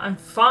 Yeah, I'm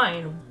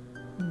fine.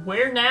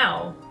 Where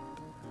now?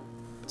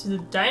 To the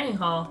dining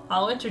hall.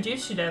 I'll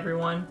introduce you to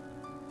everyone.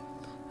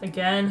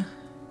 Again,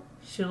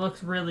 she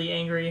looks really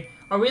angry.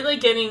 Are we, like,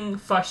 getting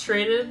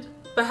frustrated?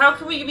 But how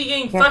can we be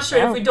getting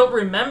frustrated if we don't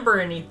remember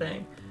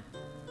anything?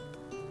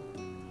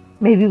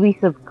 Maybe we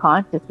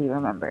subconsciously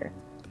remember.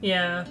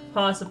 Yeah,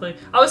 possibly.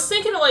 I was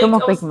thinking, like... It's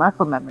almost like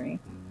muscle memory.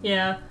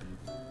 Yeah.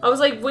 I was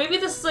like, maybe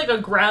this is like a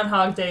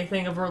Groundhog Day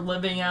thing of we're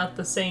living out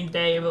the same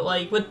day, but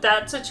like, with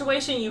that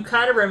situation, you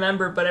kind of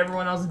remember, but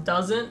everyone else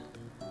doesn't.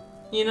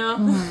 You know?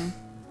 Mm-hmm.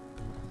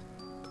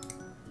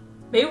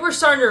 Maybe we're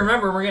starting to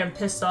remember, we're getting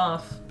pissed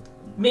off.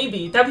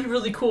 Maybe. That'd be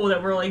really cool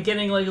that we're like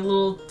getting like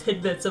little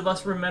tidbits of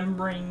us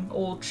remembering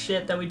old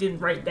shit that we didn't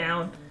write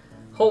down.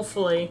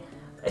 Hopefully.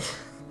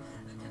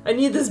 I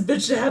need this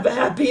bitch to have a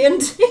happy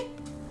ending.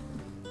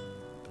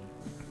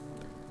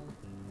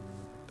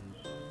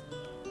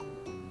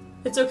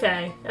 It's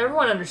okay.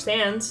 Everyone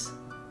understands.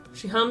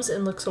 She hums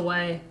and looks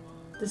away.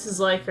 This is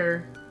like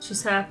her.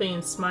 She's happy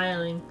and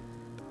smiling.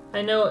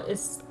 I know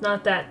it's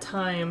not that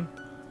time.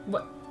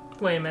 What?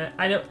 Wait a minute.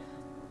 I don't...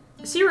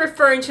 Is he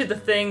referring to the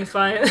thing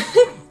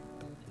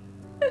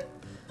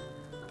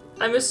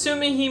I'm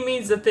assuming he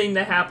means the thing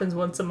that happens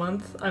once a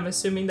month. I'm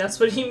assuming that's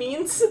what he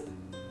means.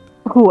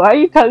 Why are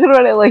you talking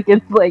about it like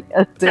it's like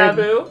a thing?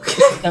 Taboo.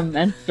 A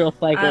menstrual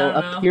cycle,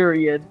 a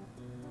period.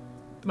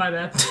 My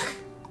bad.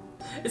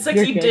 It's like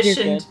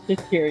conditioned.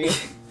 Just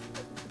curious.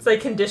 It's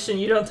like conditioned.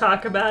 You don't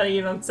talk about it.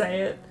 You don't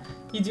say it.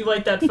 You do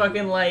like that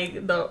fucking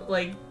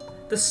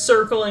that the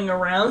circling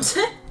around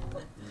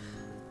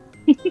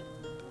it.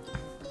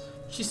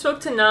 She spoke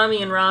to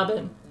Nami and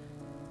Robin.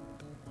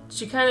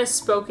 She kind of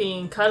spooky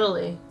and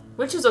cuddly,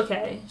 which is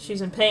okay.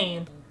 She's in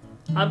pain.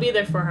 I'll be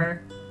there for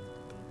her.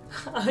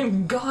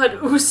 I'm God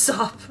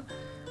Usopp.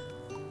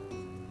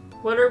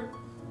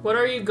 What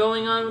are you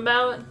going on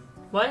about?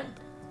 What?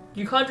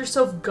 You called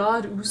yourself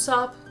God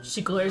Usopp?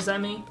 She glares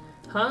at me.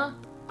 Huh?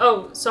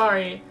 Oh,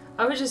 sorry.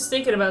 I was just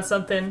thinking about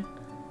something.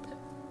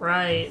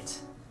 Right.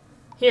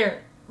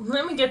 Here,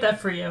 let me get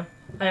that for you.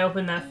 I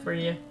opened that for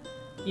you.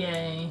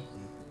 Yay.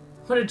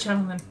 What a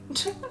gentleman.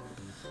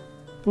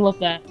 Love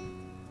that.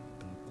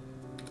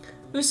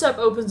 Usopp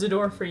opens the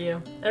door for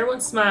you.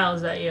 Everyone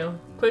smiles at you,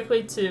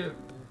 quickly to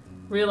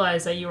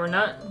realize that you are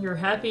not your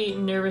happy,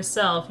 nervous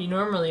self you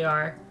normally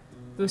are.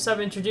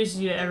 Usopp introduces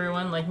you to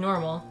everyone like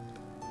normal.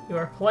 You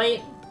are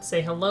polite,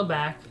 say hello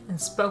back, and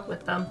spoke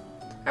with them.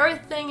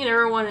 Everything and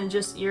everyone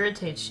just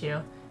irritates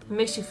you. It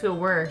makes you feel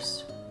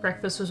worse.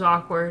 Breakfast was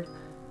awkward.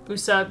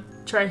 Usopp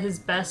tried his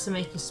best to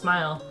make you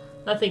smile.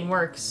 Nothing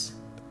works.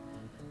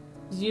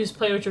 You just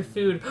play with your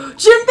food.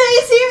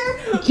 Jinbei's here!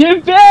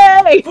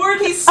 Jinbei! Where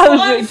did he I spawn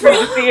was waiting for you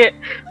to see it.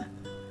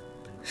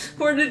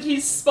 Where did he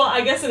spawn?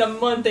 I guess in a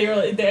month they were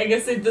like, I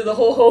guess they did the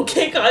whole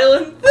Cake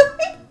Island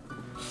thing.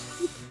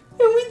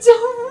 And we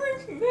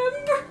don't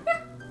remember.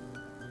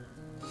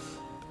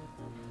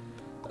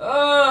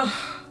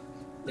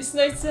 It's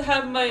nice to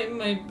have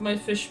my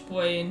fish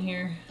boy in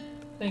here.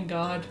 Thank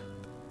God.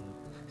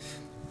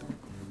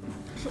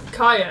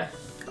 Kaya,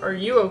 are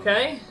you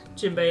okay?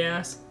 Jinbei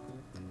asked.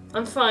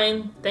 I'm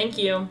fine, thank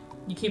you.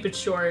 You keep it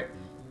short.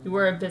 You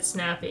were a bit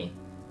snappy.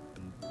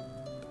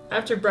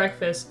 After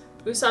breakfast,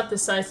 Usopp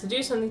decides to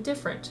do something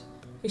different.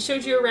 He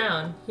showed you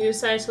around. He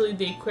decided to leave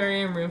the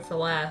aquarium room for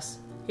last.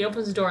 He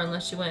opens the door and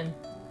lets you in.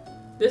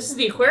 This is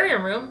the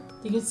aquarium room.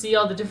 You can see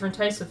all the different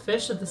types of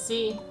fish of the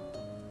sea.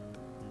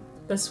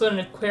 That's what an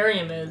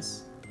aquarium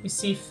is. You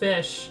see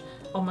fish.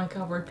 Oh my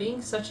god, we're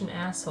being such an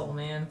asshole,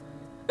 man.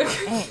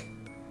 Hey,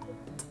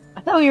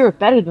 I thought we were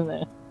better than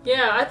this.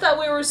 Yeah, I thought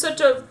we were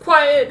such a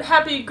quiet,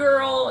 happy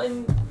girl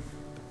and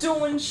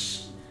doing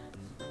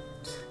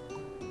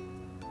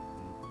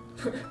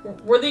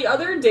Were the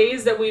other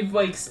days that we've,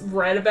 like,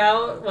 read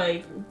about,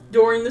 like,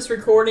 during this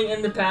recording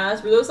in the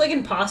past, were those, like,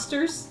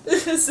 imposters?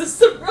 Is this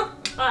the real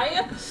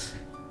Kaya?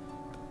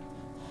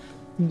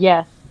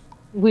 Yes.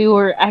 We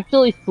were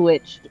actually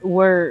switched.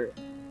 We're,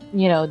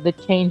 you know, the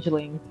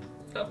changelings.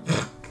 Oh.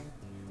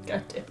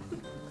 God damn.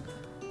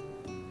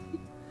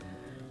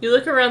 You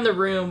look around the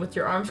room with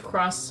your arms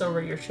crossed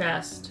over your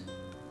chest.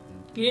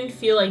 You didn't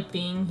feel like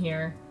being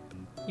here.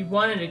 You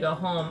wanted to go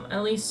home,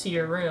 at least to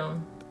your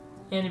room,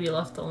 and to be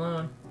left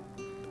alone.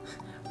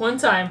 One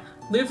time,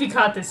 Luffy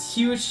caught this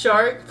huge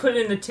shark, put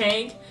it in the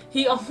tank.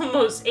 He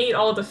almost ate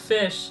all the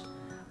fish.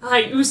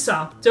 I,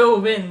 Usopp,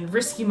 dove in,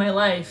 risking my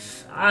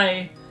life.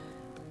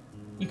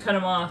 You cut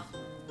him off.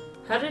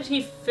 How did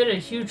he fit a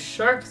huge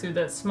shark through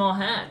that small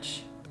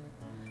hatch?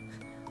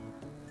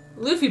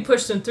 Luffy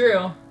pushed him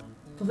through.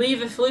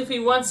 Believe if Luffy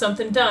wants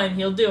something done,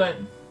 he'll do it.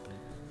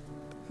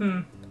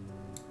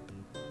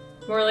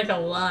 More like a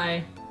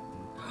lie.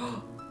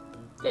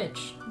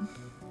 Bitch.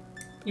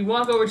 You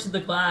walk over to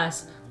the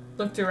glass,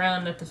 looked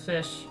around at the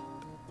fish.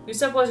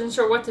 Usopp wasn't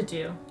sure what to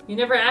do. You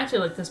never acted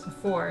like this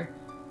before.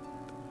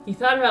 He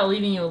thought about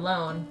leaving you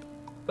alone,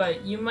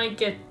 but you might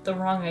get the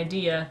wrong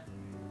idea.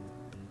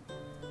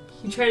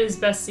 He tried his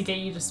best to get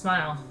you to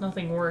smile.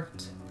 Nothing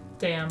worked.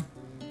 Damn.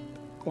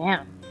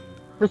 Damn.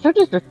 We're so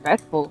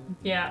disrespectful.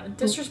 Yeah,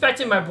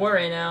 disrespecting my boy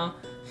right now.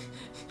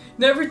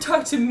 Never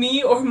talk to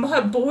me or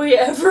my boy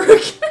ever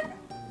again.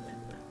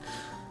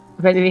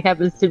 If anything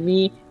happens to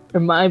me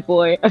or my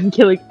boy, I'm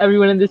killing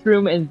everyone in this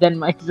room and then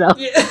myself.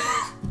 Yeah.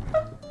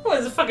 What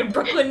is it, fucking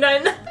Brooklyn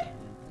Nine-Nine?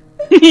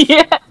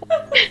 Yeah.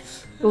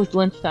 It was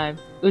lunchtime.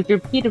 It was your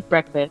repeat of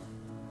breakfast.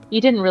 You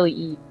didn't really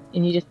eat,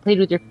 and you just played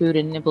with your food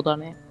and nibbled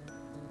on it.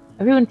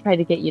 Everyone tried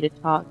to get you to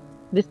talk.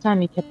 This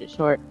time you kept it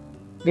short.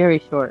 Very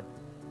short.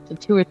 So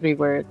 2 or 3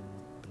 words.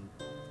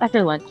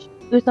 After lunch,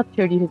 Usopp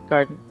showed you his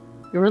garden.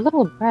 You were a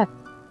little impressed.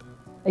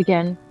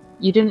 Again,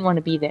 you didn't want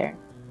to be there.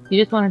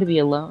 You just wanted to be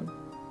alone.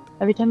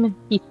 Every time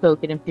he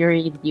spoke, it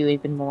infuriated you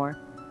even more.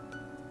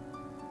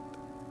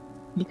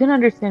 You couldn't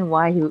understand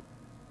why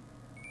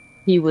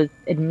he was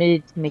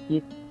admitted to make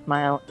you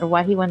smile, or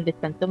why he wanted to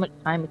spend so much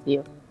time with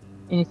you.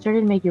 And you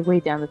started to make your way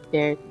down the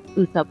stairs.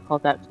 Usopp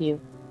called out to you.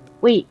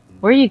 Wait,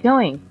 where are you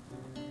going?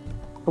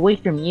 Away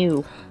from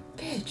you.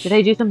 Bitch. Did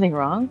I do something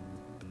wrong?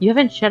 You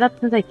haven't shut up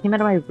since I came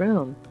out of my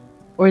room.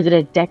 Or is it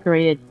a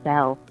decorated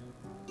cell?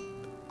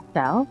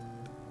 Cell?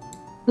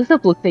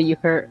 Usopp looks at you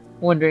hurt,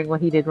 wondering what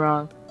he did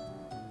wrong.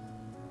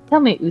 Tell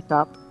me,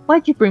 Usopp,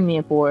 why'd you bring me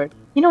aboard?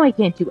 You know I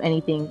can't do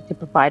anything to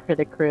provide for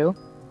the crew.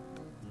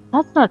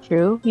 That's not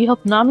true. You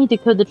helped Nami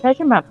decode the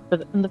treasure map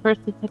on the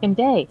first and second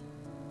day.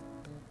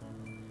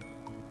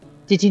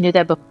 Did you know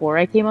that before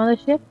I came on the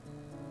ship?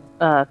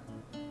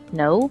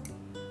 No.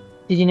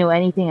 Did you know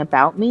anything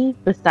about me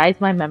besides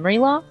my memory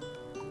loss?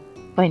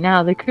 By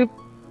now, the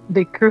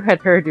crew had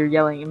heard your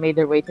yelling and made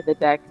their way to the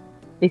deck.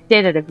 They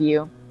stared at a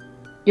view.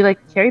 You like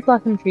cherry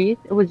blossom trees?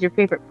 It was your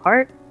favorite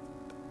part?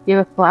 You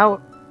have a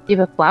flower. You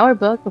have a flower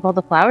book of all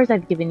the flowers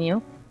I've given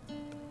you.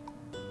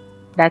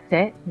 That's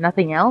it?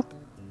 Nothing else?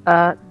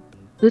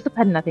 Usopp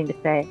had nothing to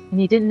say, and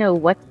he didn't know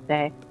what to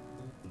say.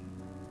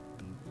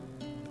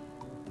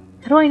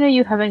 How do I know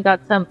you haven't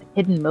got some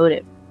hidden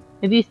motive?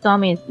 Maybe you saw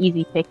me as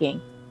easy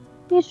picking.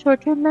 He has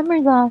short-term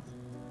memory loss.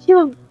 She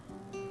won't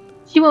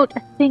a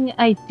thing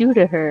I do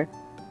to her.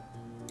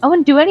 I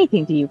wouldn't do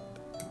anything to you,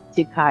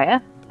 to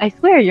Kaya. I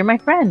swear, you're my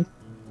friend.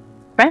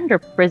 Friend or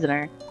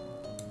prisoner?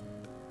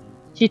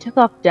 She took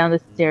off down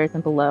the stairs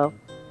and below.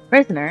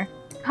 Prisoner?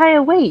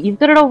 Kaya, wait, you've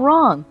got it all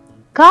wrong.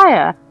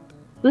 Kaya!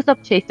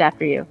 Usopp chased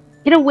after you.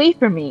 Get away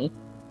from me!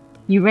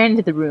 You ran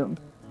into the room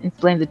and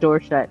slammed the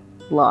door shut,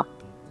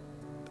 locked.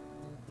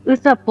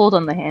 Usopp pulled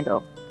on the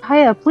handle.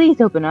 Kaya,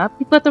 please open up.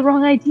 You've got the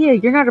wrong idea.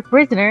 You're not a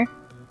prisoner.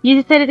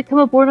 You decided to come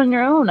aboard on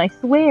your own, I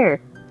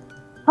swear.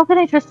 How can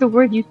I trust a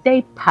word you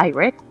say,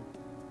 pirate?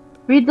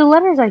 Read the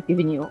letters I've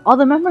given you, all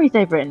the memories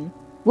I've written.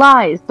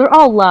 Lies. They're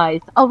all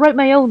lies. I'll write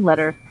my own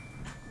letter.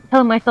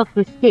 Telling myself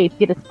to escape,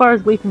 get as far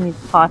away from me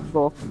as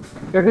possible.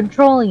 You're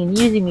controlling and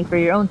using me for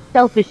your own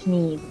selfish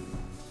needs.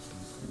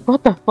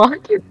 What the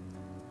fuck?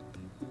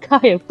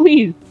 Kaya,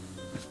 please.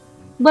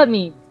 Let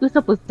me.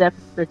 Usopp was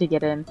desperate to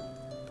get in.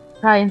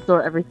 Try and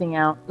sort everything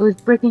out. It was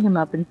breaking him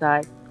up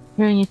inside,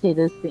 hearing you say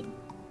those things.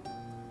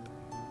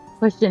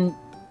 Question,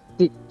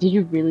 did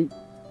you really...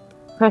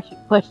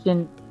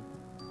 Question,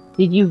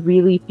 did you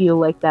really feel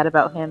like that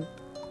about him?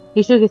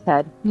 He shook his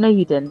head. No,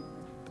 you didn't.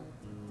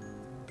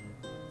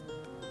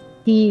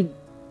 He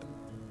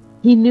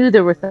knew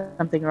there was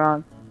something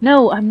wrong.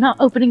 No, I'm not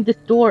opening this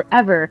door,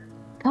 ever.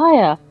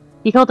 Kaya!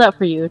 He called out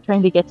for you,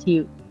 trying to get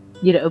you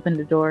to open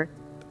the door.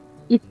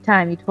 Each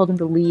time you told him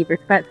to leave or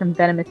spat some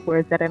venomous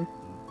words at him.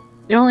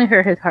 It only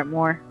hurt his heart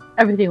more.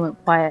 Everything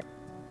went quiet.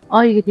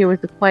 All you could hear was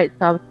the quiet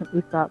sobs from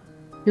Usopp.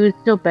 He was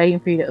still begging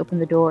for you to open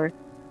the door.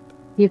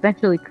 He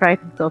eventually cried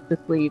himself to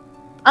sleep.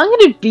 I'm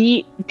gonna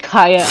beat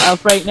Kaya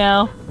up right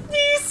now. Do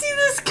you see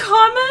this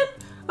comment?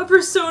 A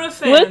Persona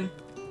fan.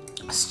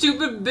 What?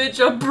 Stupid bitch,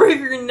 I'll break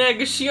her neck.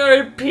 Is she on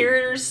her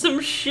period or some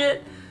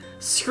shit?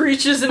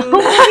 Screeches and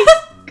my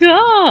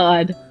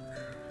god!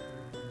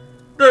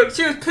 Look,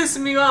 she was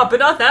pissing me off, but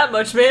not that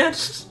much, man.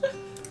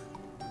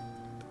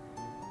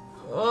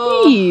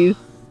 Oh. Jeez.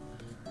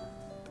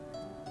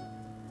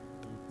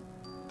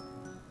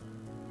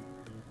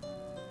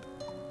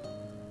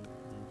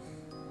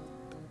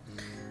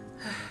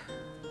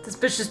 This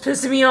bitch is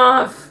pissing me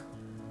off.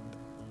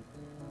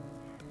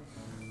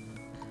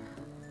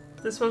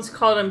 This one's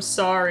called I'm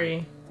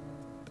Sorry.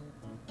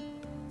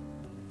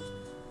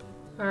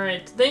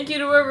 Alright, thank you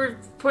to whoever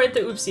pointed the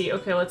oopsie.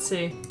 Okay, let's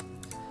see.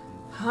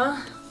 Huh?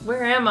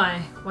 Where am I?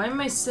 Why am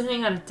I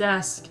sitting at a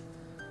desk?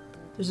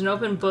 There's an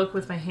open book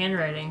with my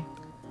handwriting.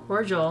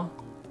 Cordial.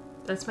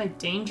 That's my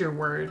danger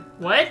word.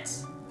 What?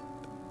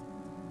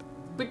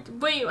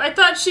 Wait, I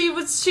thought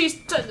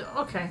she's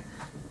okay.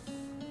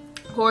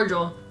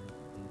 Cordial.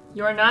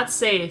 You are not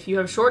safe. You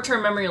have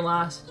short-term memory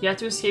loss. You have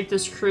to escape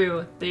this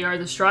crew. They are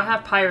the Straw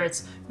Hat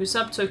Pirates.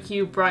 Usopp took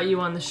you, brought you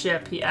on the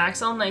ship. He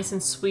acts all nice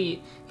and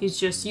sweet. He's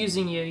just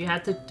using you. You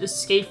have to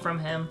escape from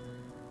him.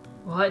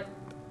 What?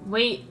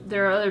 Wait,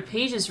 there are other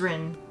pages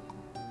written.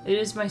 It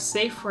is my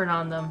safe word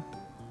on them.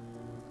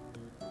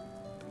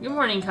 Good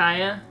morning,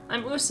 Kaya.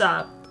 I'm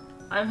Usopp.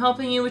 I'm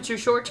helping you with your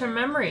short-term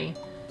memory.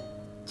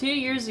 2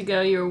 years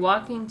ago, you were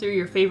walking through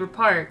your favorite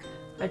park.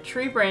 A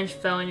tree branch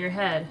fell on your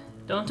head.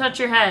 Don't touch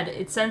your head.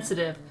 It's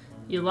sensitive.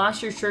 You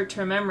lost your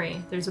short-term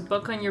memory. There's a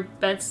book on your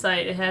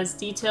bedside. It has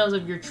details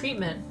of your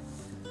treatment.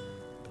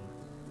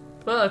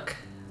 Book?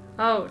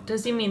 Oh,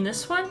 does he mean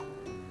this one?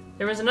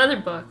 There was another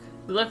book.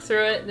 You look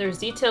through it. There's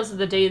details of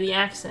the day of the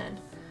accident.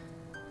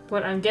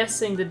 What I'm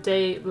guessing the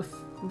day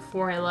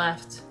before I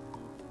left.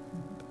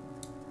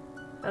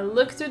 I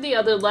looked through the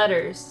other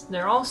letters.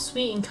 They're all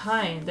sweet and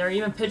kind. There are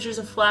even pictures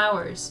of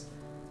flowers.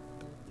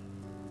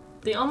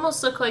 They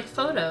almost look like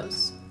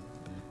photos.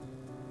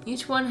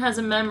 Each one has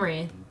a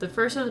memory. The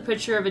first is a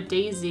picture of a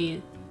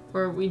daisy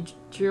where we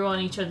drew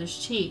on each other's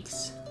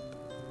cheeks.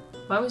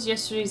 Why was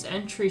yesterday's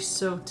entry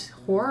so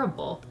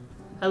horrible?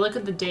 I look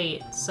at the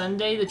date.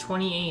 Sunday the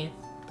 28th.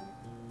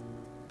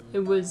 It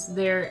was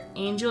their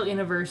angel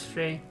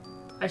anniversary.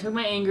 I took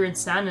my anger and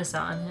sadness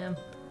out on him.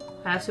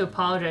 I have to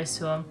apologize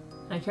to him.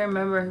 I can't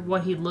remember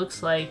what he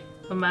looks like.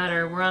 No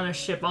matter, we're on a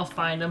ship, I'll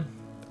find him.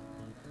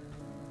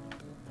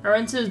 I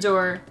run to the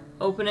door,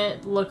 open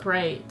it, look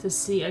right, to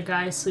see a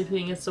guy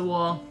sleeping against the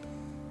wall.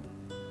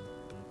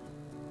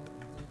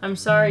 I'm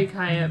sorry,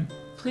 Kaya.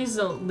 Please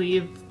don't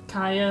leave,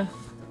 Kaya.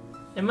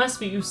 It must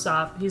be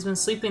Usopp. He's been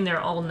sleeping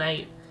there all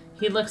night.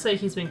 He looks like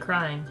he's been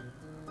crying.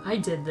 I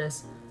did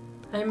this.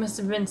 I must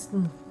have been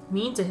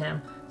mean to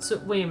him. So,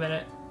 wait a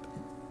minute.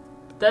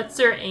 That's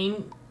their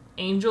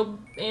angel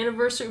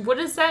anniversary? What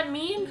does that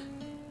mean?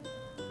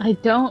 I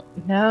don't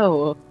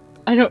know.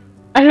 I don't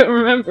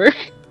remember.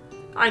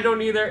 I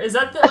don't either. Is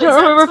that the? I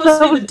don't remember if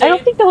that was, the I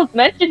don't think that was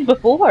mentioned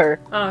before.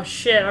 Oh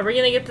shit! Are we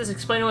gonna get this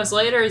explained to us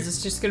later? Or is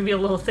this just gonna be a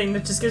little thing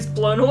that just gets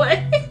blown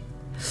away?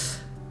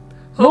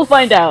 We'll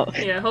find out.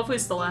 Yeah, hopefully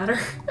it's the latter.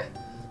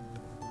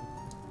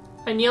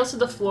 I kneel to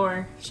the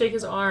floor, shake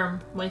his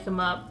arm, wake him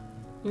up.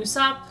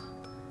 Usopp?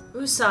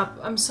 Usopp,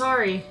 I'm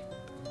sorry.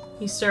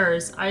 He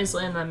stirs, eyes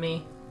land on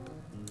me.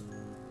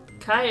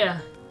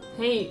 Kaya,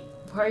 hey,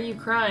 why are you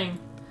crying?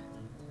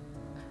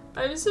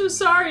 I'm so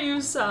sorry,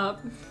 Usopp.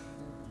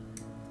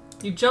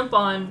 You jump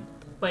on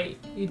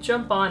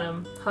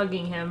him,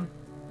 hugging him.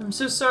 I'm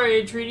so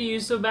sorry I treated you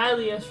so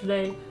badly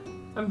yesterday.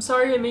 I'm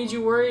sorry I made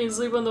you worry and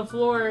sleep on the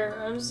floor.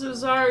 I'm so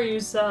sorry,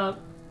 Usopp.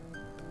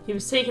 He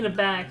was taken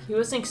aback. He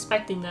wasn't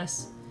expecting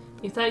this.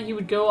 He thought you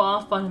would go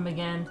off on him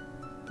again.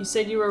 You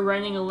said you were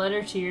writing a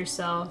letter to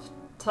yourself,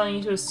 telling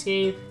you to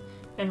escape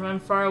and run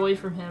far away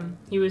from him.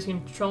 He was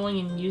controlling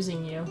and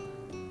using you.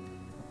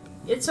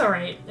 It's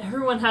alright.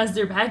 Everyone has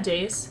their bad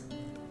days.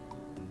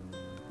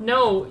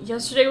 No,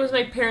 yesterday was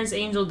my parents'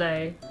 angel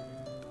day.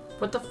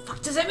 What the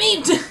fuck does that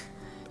mean?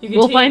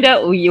 We'll find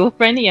out. We're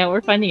finding out.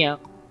 We're finding out.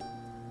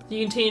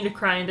 You continue to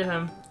cry into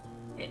him.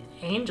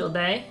 Angel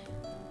day?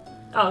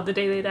 Oh, the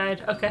day they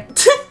died. Okay.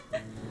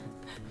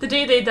 The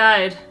day they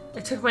died.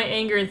 I took my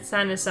anger and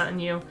sadness out on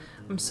you.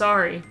 I'm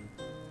sorry.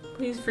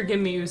 Please forgive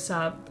me,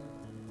 Usopp.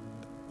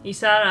 He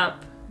sat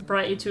up,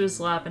 brought you to his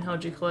lap, and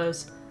held you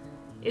close.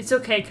 It's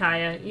okay,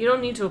 Kaya. You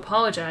don't need to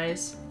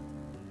apologize.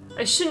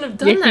 I shouldn't have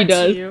done that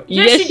to you.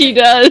 Yes, she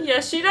does.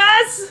 Yes, she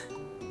does.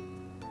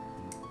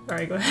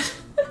 Alright, go ahead.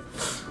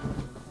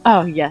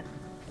 Oh, yes.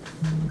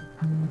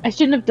 I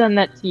shouldn't have done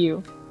that to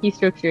you. He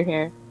strokes your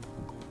hair.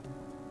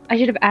 I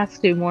should have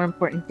asked you a more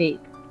important date.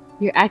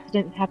 Your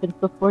accident happened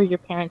before your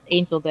parents'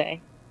 angel day.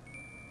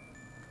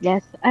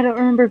 Yes, I don't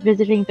remember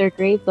visiting their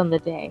graves on the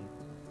day.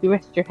 You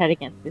rest your head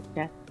against his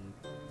chest.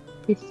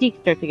 His cheeks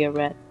start to go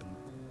red.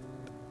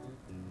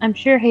 I'm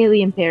sure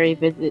Haley and Perry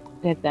visited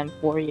them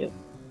for you.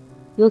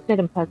 He looked at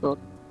him puzzled.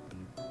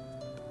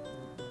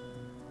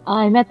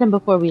 I met them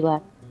before we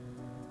left.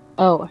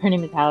 Oh, her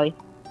name is Hallie.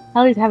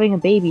 Hallie's having a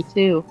baby,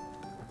 too.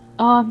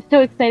 Oh, I'm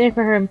so excited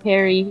for her and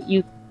Perry.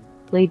 You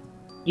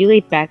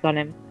laid back on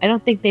him. I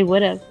don't think they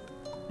would have.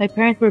 My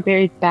parents were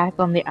buried back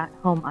on the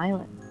home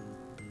island.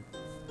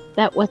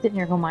 That wasn't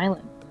your home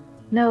island.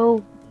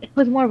 No, it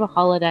was more of a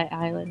holiday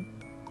island.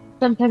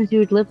 Sometimes you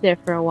would live there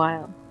for a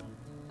while.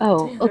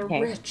 Oh, Damn,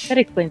 okay. rich. That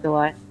explains a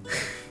lot.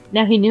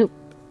 Now he knew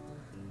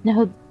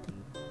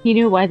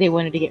why they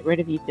wanted to get rid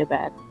of you so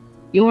bad.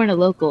 You weren't a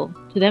local.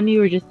 To them you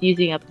were just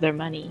using up their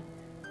money.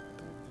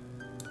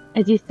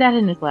 As you sat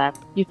in his lap,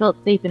 you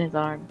felt safe in his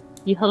arms.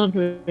 You held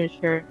onto his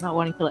shirt, not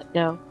wanting to let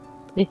go.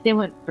 They same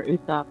went for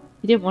Usopp.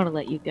 He didn't want to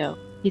let you go.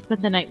 He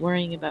spent the night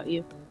worrying about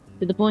you,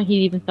 to the point he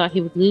even thought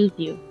he would lose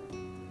you.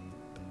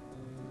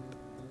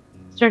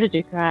 Started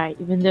to cry,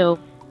 even though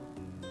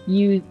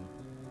he's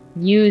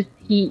known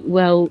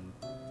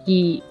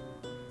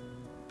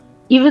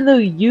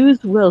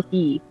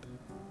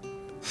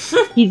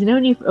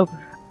you for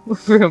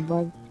over a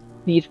month,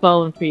 and he'd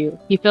fallen for you.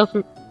 He fell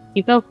for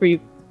you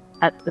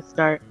at the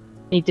start,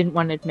 and he didn't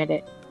want to admit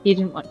it. He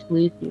didn't want to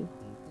lose you.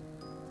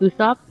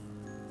 Usopp?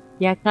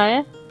 Yeah,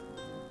 Kaya?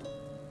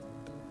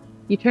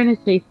 You turn his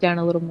face down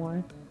a little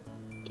more.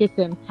 Kiss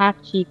him, half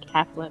cheek,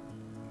 half lip.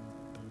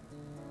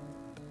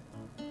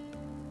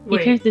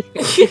 Wait. He turns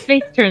his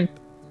face turns.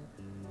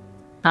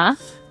 Huh?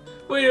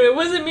 Wait,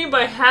 what does it mean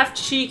by half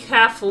cheek,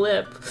 half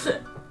lip?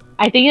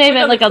 I think they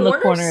meant like on the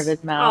corners? corner of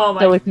his mouth. Oh my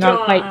so it's not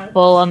God. quite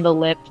full on the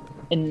lip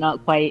and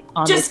not quite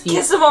on Just the cheek.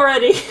 kiss him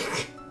already!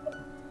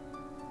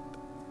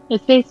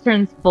 His face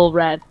turns full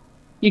red.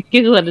 You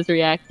giggle at his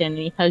reaction and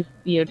he hugs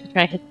you to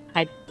try to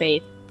hide his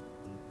face.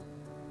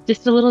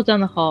 Just a little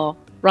down the hall,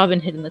 Robin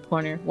hid in the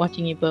corner,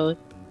 watching you both.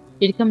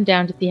 She'd come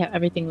down to see how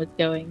everything was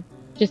going.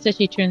 Just as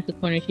she turns the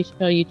corner, she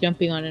saw you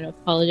jumping on and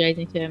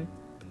apologizing to him.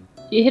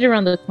 She hid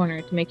around the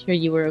corner to make sure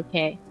you were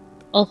okay,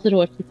 also to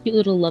watch the cute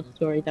little love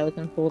story that was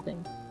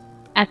unfolding.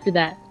 After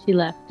that, she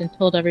left and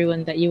told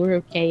everyone that you were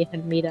okay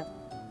and had made up.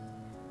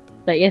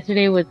 That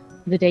yesterday was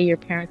the day your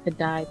parents had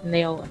died, and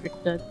they all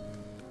understood.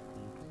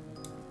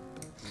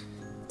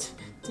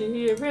 Do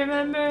you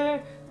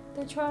remember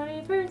the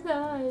 21st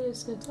night of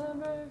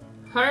September?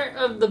 Heart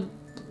of the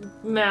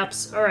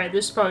Maps. Alright,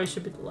 this probably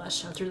should be the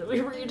last chapter that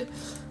we read.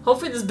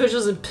 Hopefully this bitch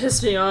doesn't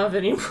piss me off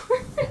anymore.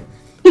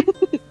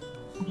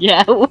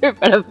 Yeah, we're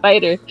about a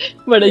fighter,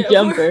 but a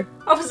jumper.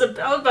 I was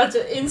about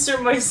to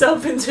insert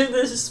myself into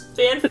this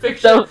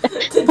fanfiction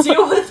to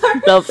deal with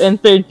her.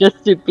 Self-insert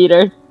just to beat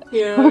her.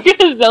 Yeah. We're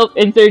gonna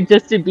self-insert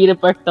just to beat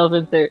up our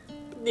self-insert.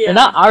 Yeah. Or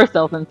not our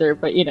self-insert,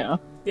 but you know.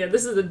 Yeah,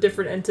 this is a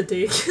different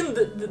entity.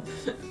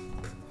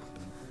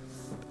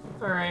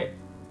 Alright.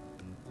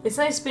 It's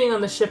nice being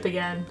on the ship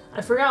again.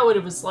 I forgot what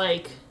it was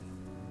like.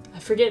 I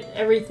forget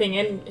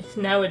everything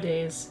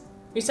nowadays.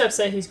 Usopp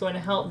said he's going to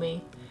help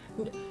me.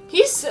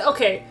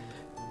 Okay.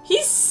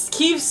 He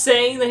keeps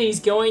saying that he's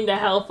going to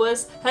help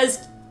us.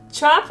 Has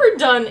Chopper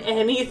done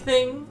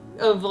anything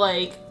of,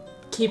 like,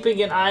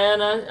 keeping an eye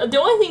on us? The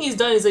only thing he's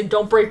done is, like,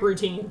 don't break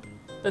routine.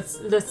 That's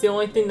the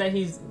only thing that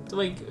he's,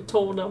 like,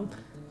 told him.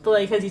 But,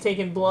 like, has he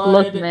taken blood?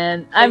 Look,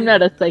 man, I'm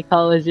not a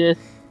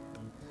psychologist.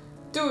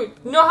 Dude,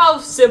 you know how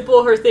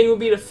simple her thing would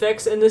be to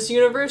fix in this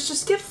universe?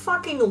 Just get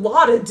fucking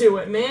Law to do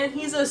it, man.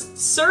 He's a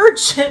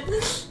surgeon.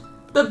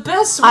 The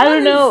best one. I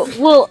don't know.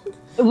 Well,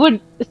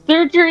 would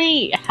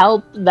surgery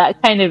help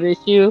that kind of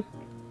issue?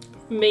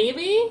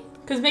 Maybe?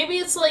 Because maybe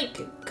it's, like,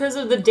 because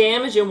of the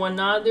damage and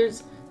whatnot.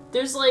 There's,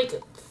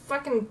 like,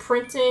 fucking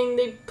printing.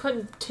 They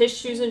put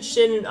tissues and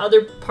shit in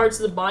other parts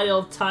of the body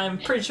all the time. I'm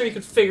pretty sure you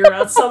could figure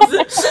out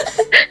something.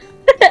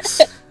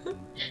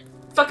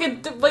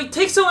 Fucking, like,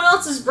 take someone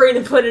else's brain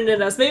and put it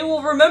in us. Maybe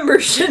we'll remember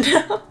shit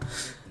now.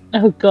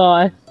 Oh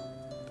god.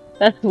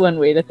 That's one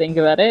way to think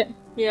about it.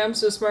 Yeah, I'm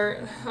so smart.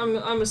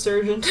 I'm a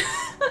surgeon.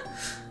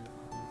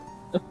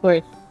 Of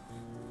course.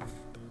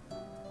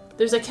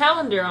 There's a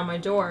calendar on my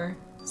door,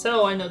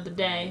 so I know the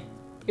day.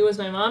 It was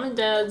my mom and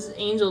dad's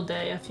angel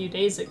day a few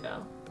days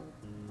ago.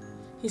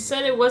 He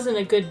said it wasn't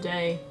a good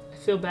day. I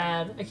feel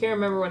bad. I can't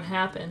remember what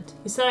happened.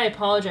 He said I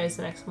apologized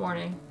the next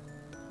morning.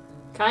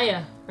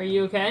 Kaya, are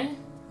you okay?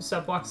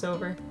 Usopp walks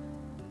over.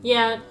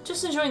 Yeah,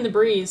 just enjoying the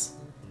breeze.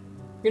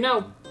 You're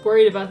not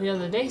worried about the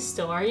other day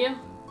still, are you?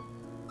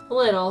 A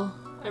little.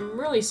 I'm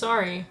really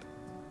sorry.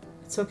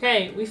 It's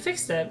okay, we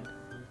fixed it.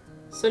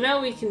 So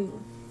now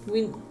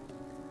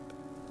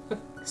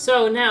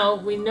now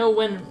we know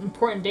when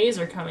important days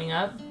are coming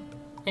up.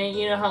 And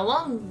you know how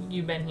long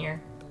you've been here.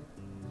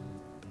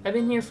 I've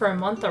been here for a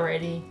month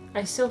already.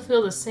 I still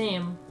feel the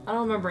same. I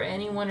don't remember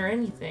anyone or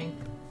anything.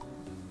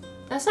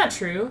 That's not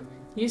true.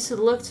 You used to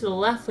look to the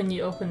left when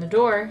you opened the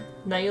door.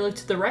 Now you look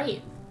to the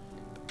right.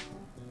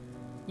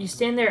 You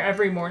stand there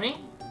every morning?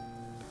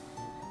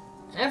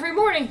 Every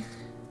morning.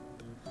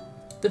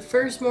 The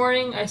first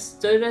morning I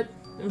stood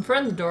in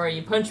front of the door,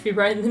 you punched me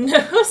right in the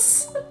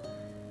nose.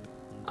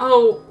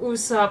 Oh,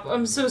 Usopp,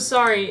 I'm so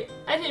sorry.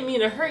 I didn't mean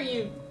to hurt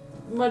you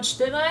much,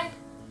 did I?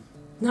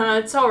 Nah,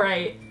 it's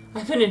alright.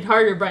 I've been hit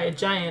harder by a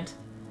giant.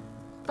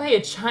 By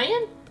a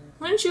giant?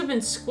 Wouldn't you have been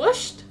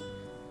squished?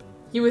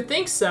 You would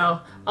think so.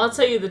 I'll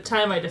tell you the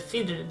time I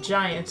defeated a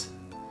giant.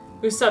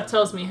 Usopp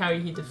tells me how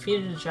he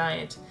defeated a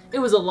giant. It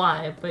was a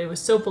lie, but it was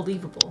so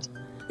believable.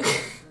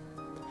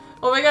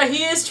 Oh my god,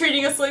 he is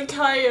treating us like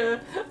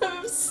Kaya. I'm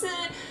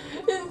upset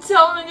and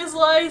telling us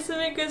lies to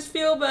make us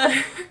feel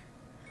better.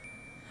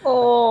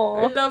 Oh.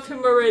 I love him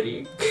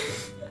already.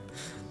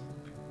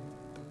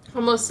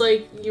 Almost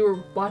like you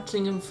were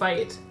watching him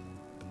fight.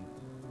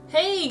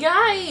 Hey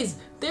guys!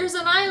 There's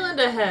an island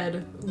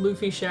ahead!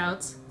 Luffy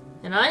shouts.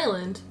 An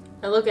island?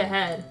 I look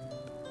ahead.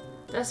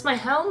 That's my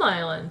Helm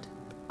Island.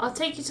 I'll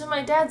take you to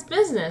my dad's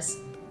business,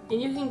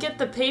 and you can get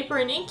the paper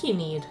and ink you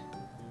need.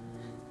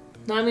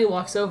 Nami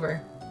walks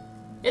over.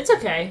 It's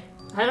okay.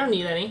 I don't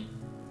need any.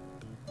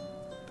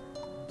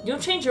 You'll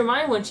change your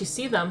mind once you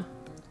see them.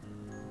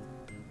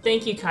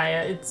 Thank you,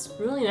 Kaya. It's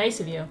really nice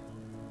of you.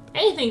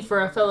 Anything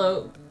for a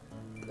fellow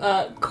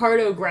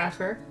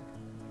cartographer.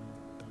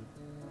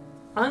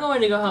 I'm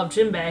going to go help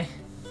Jinbei.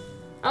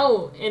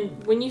 Oh,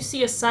 and when you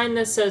see a sign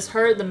that says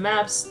herd the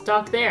maps,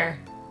 dock there.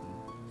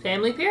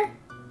 Family pier?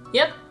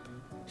 Yep.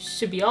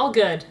 Should be all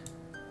good.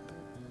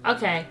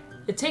 Okay.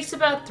 It takes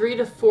about 3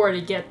 to 4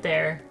 to get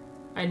there.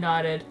 I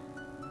nodded.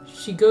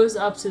 She goes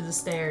up to the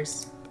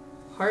stairs.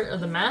 Heart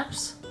of the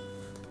maps?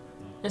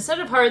 Instead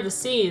of Heart of the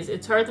Seas,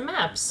 it's Heart of the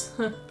Maps.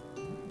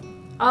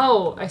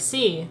 Oh, I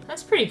see.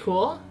 That's pretty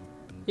cool.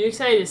 You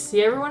excited to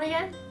see everyone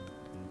again?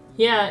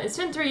 Yeah, it's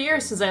been 3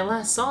 years since I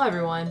last saw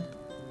everyone.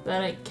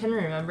 That I can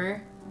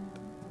remember.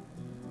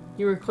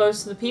 You were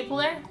close to the people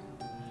there?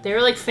 They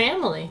were like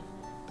family.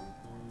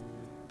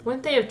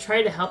 Wouldn't they have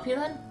tried to help you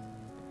then?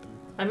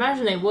 I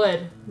imagine they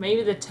would.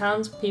 Maybe the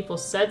townspeople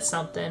said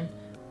something,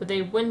 but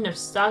they wouldn't have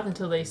stopped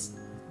until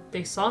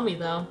they saw me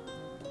though.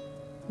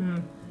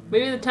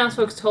 Maybe the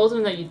townsfolk told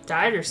them that you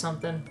died or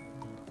something.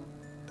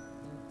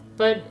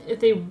 But if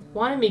they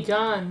wanted me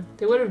gone,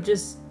 they would have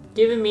just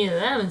given me to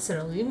them instead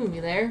of leaving me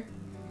there.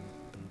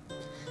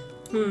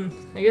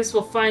 I guess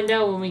we'll find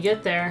out when we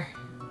get there.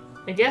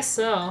 I guess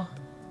so.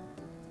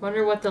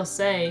 Wonder what they'll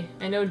say.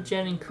 I know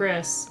Jen and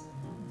Chris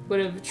would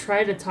have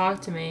tried to talk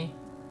to me.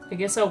 I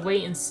guess I'll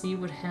wait and see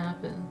what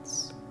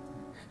happens.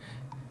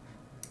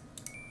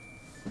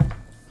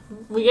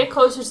 We get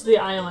closer to the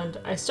island.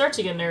 I start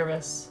to get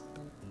nervous.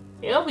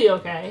 It'll be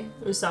okay.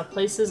 Usopp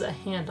places a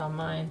hand on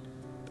mine.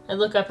 I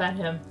look up at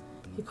him.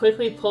 He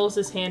quickly pulls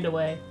his hand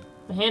away.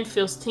 My hand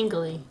feels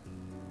tingly.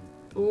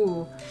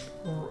 Ooh,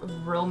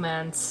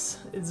 romance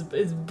is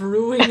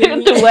brewing in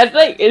me. The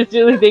website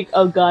instantly thinks,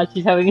 oh god,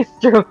 she's having a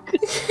stroke.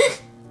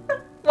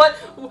 What?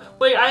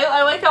 Wait,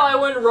 I like how I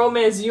went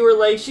romance. You were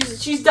like,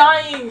 she's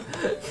dying.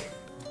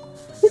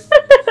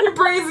 Your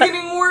brain's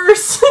getting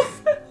worse.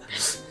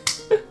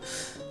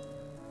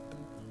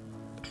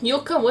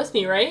 You'll come with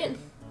me, right?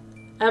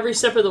 Every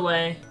step of the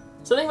way.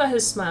 Something about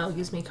his smile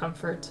gives me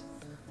comfort.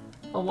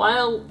 A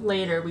while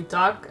later, we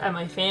dock at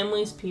my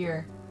family's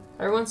pier.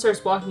 Everyone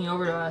starts walking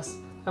over to us.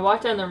 I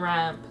walk down the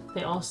ramp.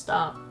 They all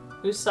stop.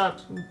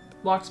 Usopp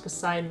walks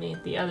beside me.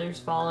 The others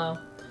follow.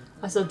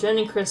 I saw Jen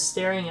and Chris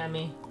staring at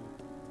me.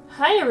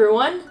 Hi,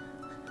 everyone.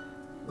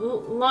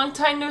 Long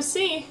time no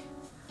see.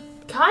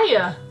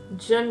 Kaya!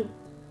 Jen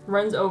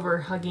runs over,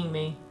 hugging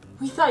me.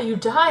 We thought you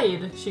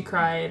died, she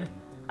cried.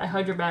 I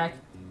hugged her back.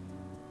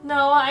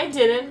 No, I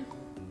didn't.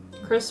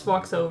 Chris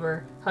walks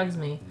over, hugs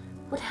me.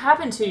 What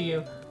happened to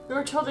you? We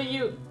were told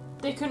that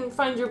they couldn't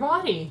find your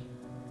body.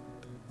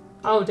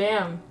 Oh,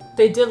 damn.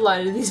 They did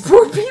lie to these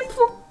poor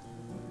people.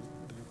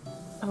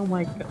 Oh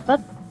my god,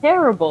 that's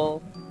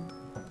terrible.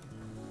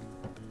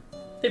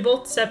 They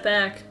both step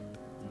back.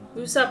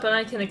 Usopp and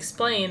I can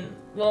explain.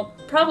 Well,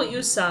 probably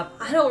Usopp.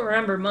 I don't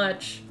remember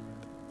much.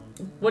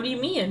 What do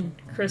you mean?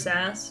 Chris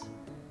asked.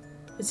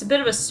 It's a bit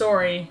of a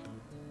story.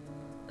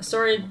 A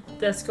story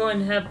that's going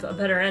to have a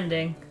better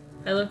ending.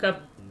 I look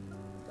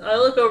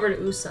over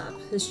to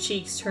Usopp. His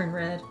cheeks turn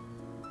red.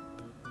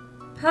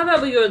 How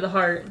about we go to the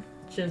heart?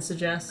 Jin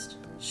suggests.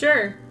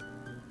 Sure.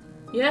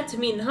 You have to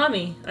meet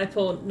Nami. I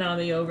pulled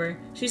Nami over.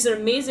 She's an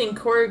amazing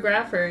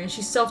choreographer and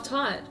she's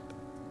self-taught.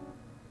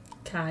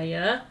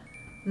 Kaya.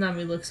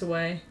 Nami looks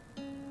away.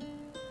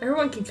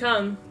 Everyone can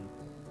come.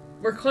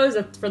 We're closed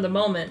up for the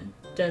moment.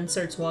 Jen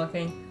starts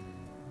walking.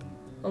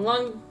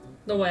 Along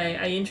the way,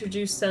 I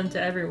introduced them to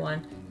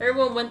everyone.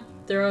 Everyone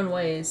went their own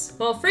ways.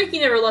 Well, Frankie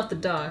never left the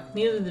dock.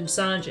 Neither did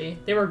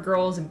Sanji. They were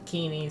girls in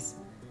bikinis.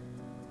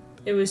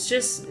 It was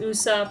just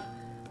Usopp,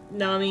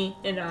 Nami,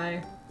 and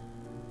I.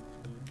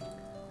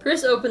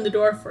 Chris opened the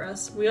door for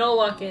us. We all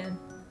walk in.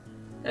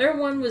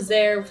 Everyone was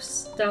there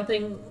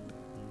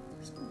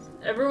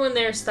Everyone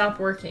there stopped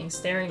working,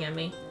 staring at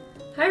me.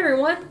 Hi,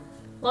 everyone.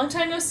 Long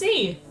time no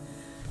see.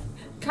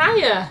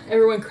 Kaya!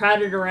 Everyone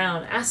crowded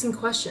around, asking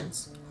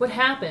questions. What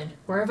happened?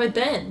 Where have I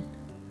been?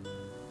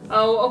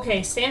 Oh,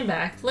 okay, stand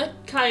back.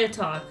 Let Kaya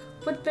talk.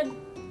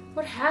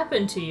 What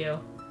happened to you?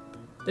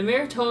 The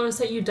mayor told us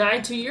that you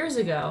died 2 years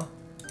ago.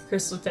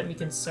 Chris looked at me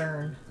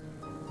concerned.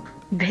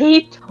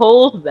 They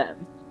told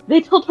them.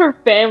 They told her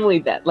family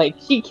that, like,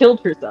 she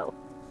killed herself.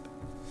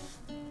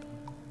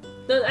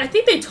 I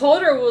think they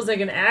told her it was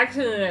like an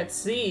accident at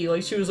sea.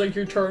 Like, she was like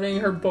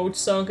returning, her boat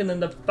sunk, and then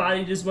the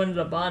body just went to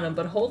the bottom.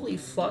 But holy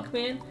fuck,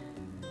 man.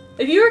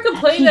 If you were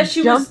complaining that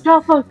she jumped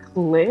off a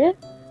cliff?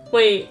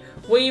 Wait.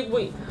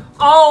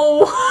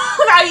 Oh!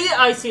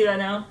 I see that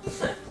now.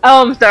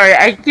 Oh, I'm sorry.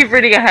 I keep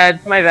reading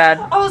ahead. My bad.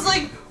 I was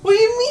like, what do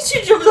you mean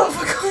she jumped off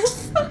a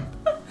cliff?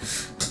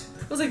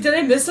 I was like, did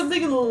I miss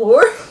something in the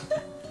lore?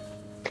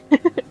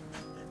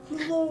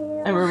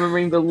 Lore. I'm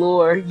remembering the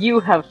lore.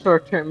 You have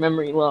short-term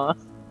memory loss.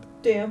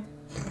 Damn.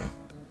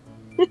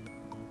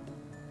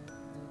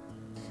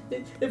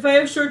 If I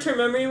have short-term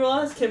memory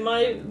loss, can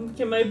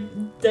my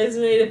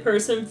designated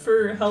person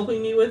for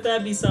helping me with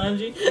that be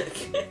Sanji?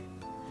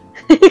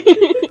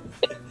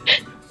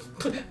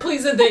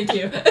 Please and thank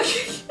you.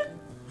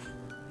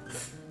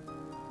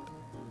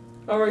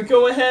 Alright,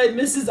 go ahead,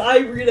 Mrs. I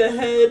read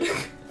ahead.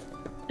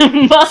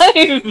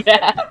 My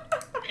bad.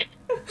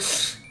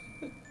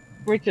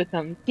 Rachel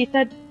comes. He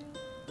said,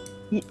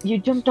 you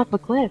jumped off a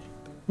cliff.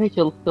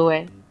 Rachel looked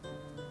away.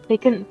 They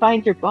couldn't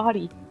find your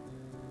body.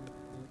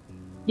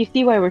 You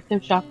see why we're so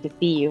shocked to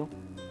see you,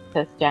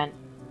 says Jen.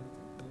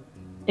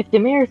 If the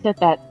mayor said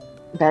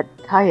that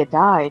Kaya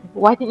died,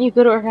 why didn't you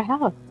go to her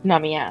house?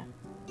 Nami asked.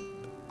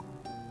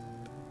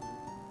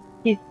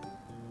 He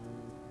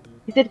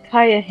said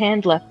Kaya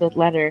hand-left a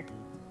letter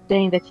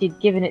saying that she'd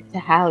given it to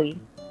Hallie.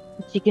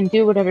 She can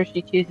do whatever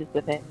she chooses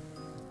with it.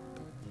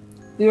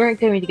 We weren't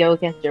going to go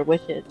against her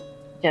wishes,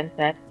 Jen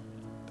said.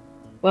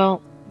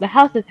 Well, the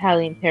house is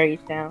Hallie and Perry's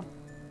now.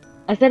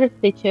 I said if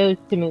they chose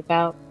to move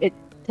out, it's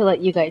to let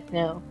you guys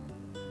know.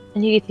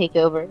 And you could take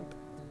over.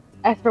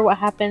 As for what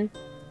happened,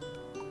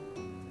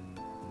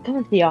 come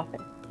into the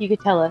office. You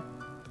could tell us.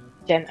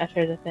 Jen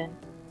ushers us in.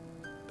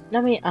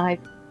 Nami eyes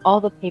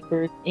all the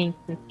papers, inks,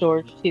 and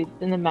storage tubes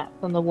and the maps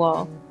on the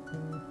wall.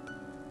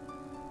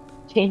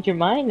 Change your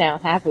mind now,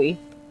 have we?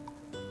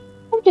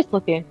 I'm just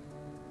looking.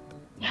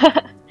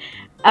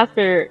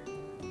 After...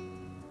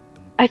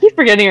 I keep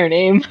forgetting her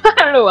name. I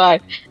don't know why.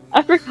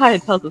 After Kaya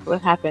tells us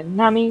what happened,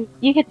 Nami,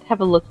 you get to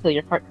have a look till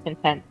your heart's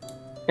content.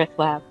 Chris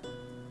laughed.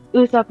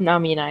 Usopp,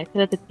 Nami, and I sit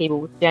at the table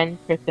with Jen,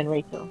 Chris, and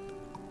Rachel.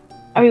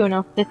 Everyone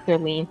else sits or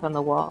leans on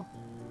the wall.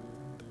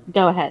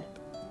 Go ahead.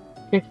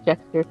 Chris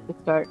gestures to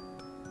start.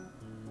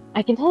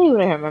 I can tell you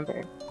what I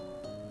remember.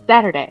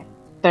 Saturday,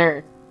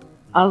 3rd.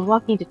 I was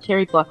walking to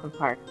Cherry Blossom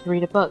Park to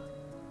read a book,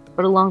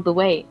 but along the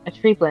way, a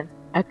tree branch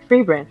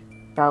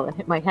fell and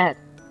hit my head.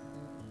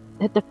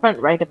 It hit the front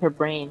right of her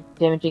brain,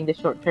 damaging the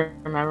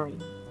short-term memory.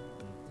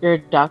 You're a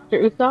doctor,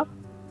 Usopp?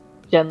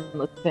 Jen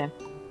looks at him.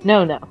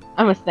 No,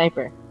 I'm a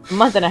sniper. A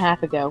month and a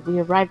half ago, we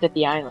arrived at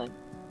the island.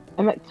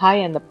 I met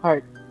Kaya in the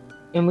park,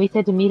 and we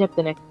said to meet up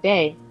the next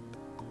day.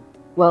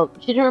 Well,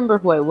 she didn't remember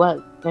who I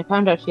was, and I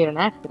found out she had an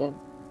accident.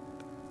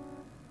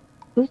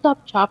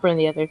 Usopp, Chopper, and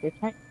the others are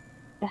trying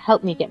to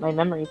help me get my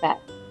memory back.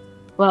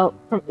 Well,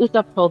 from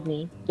Usopp told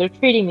me, they're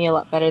treating me a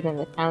lot better than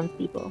the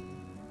townspeople.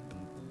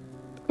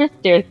 Chris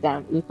stares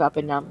down Usopp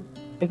and Nami.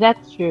 If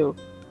that's true,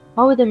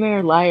 why would the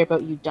mayor lie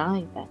about you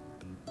dying then?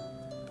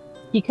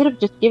 He could have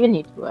just given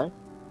you to us.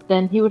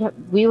 Then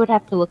we would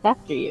have to look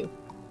after you.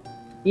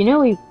 You know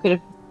we could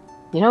have.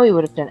 You know we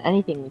would have done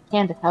anything we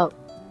can to help.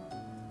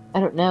 I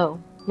don't know.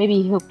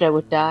 Maybe he hoped I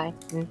would die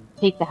and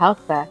take the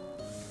house back.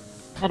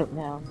 I don't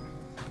know.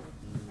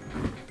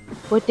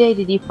 What day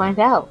did you find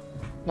out?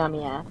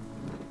 Nami asked.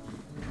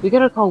 We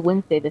got a call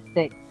Wednesday the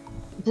 6th.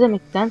 It doesn't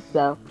make sense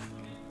though.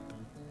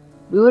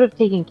 We would have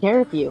taken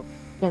care of you.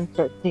 Jen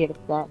starts to get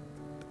upset.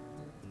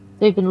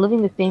 They've been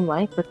living the same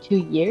life for 2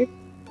 years?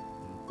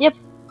 Yep.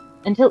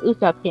 Until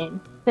Usopp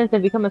came. Since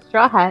I've become a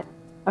Straw Hat,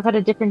 I've had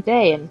a different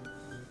day and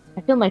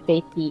I feel my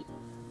face heat.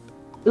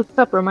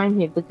 Usopp reminds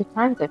me of the good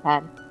times I've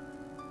had.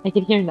 I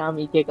can hear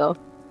Nami giggle.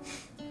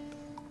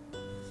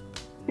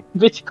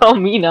 Bitch, call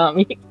me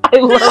Nami. I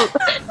love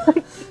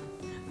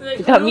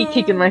it. Got me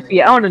kicking my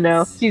feet. I wanna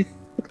know. She's...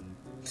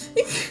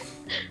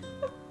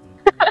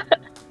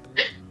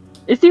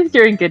 It seems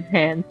you're in good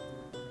hands.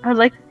 I would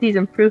like to see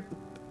some proof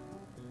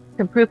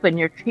in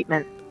your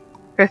treatment.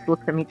 Chris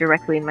looks at me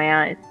directly in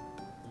my eyes.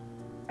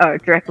 Or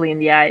directly in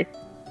the eyes.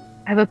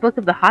 I have a book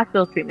of the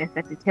hospital treatments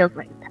that details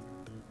my...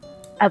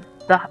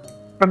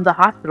 from the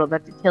hospital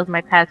that details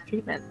my past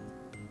treatment.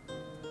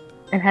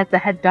 It has the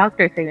head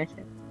doctor's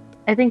signature.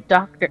 I think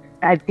Chopper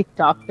has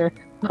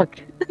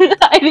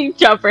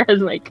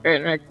my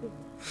current record.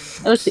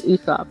 I looked at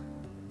Usopp.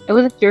 I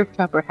wasn't sure if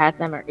Chopper had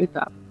them or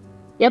Usopp.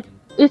 Yep,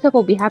 Usopp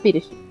will be happy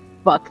to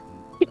Fuck.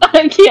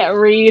 I can't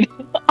read.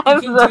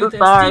 I'm so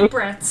sorry. Deep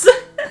breaths.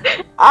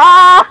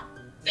 Ah!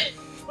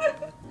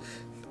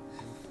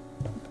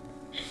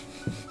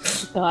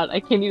 God, I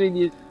can't even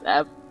use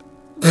that.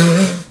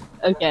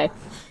 Okay.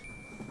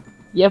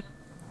 Yep.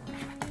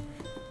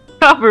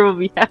 Chopper will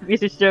be happy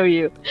to show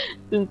you.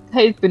 Since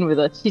Kai's been with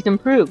us, she's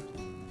improved.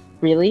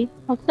 Really?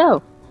 How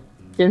so?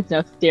 Jin's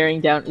now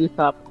staring down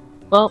Usopp.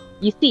 Well,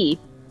 you see,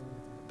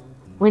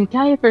 when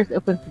Kaya first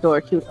opens the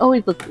door, she would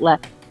always look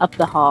left up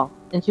the hall,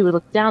 and she would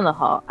look down the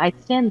hall. I'd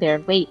stand there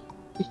and wait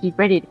till she's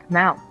ready to come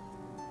out.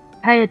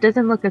 Kaya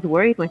doesn't look as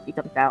worried when she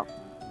comes out.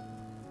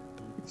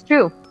 It's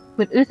true.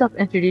 When Usopp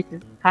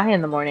introduces Kaya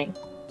in the morning,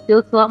 she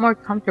looks a lot more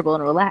comfortable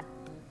and relaxed.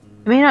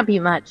 It may not be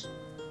much,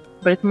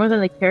 but it's more than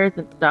the carers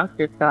and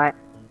doctors thought.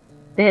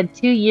 They had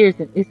 2 years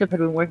and Usopp had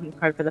been working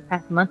hard for the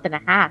past month and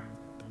a half.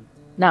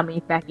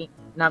 Nami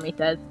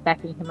says,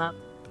 backing him up.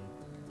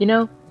 You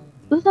know,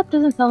 Usopp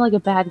doesn't sound like a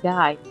bad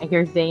guy, I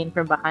hear Zane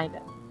from behind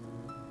him.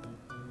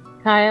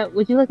 Kaya,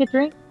 would you like a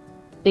drink?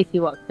 Stacy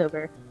walks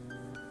over.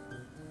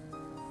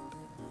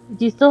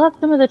 Do you still have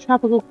some of the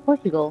tropical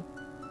Portugal?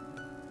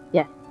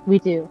 Yes, we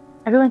do.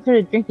 Everyone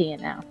started drinking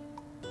it now.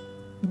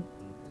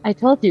 I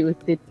told you it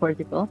was good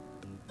Portugal.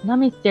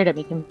 Nami stared at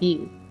me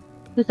confused.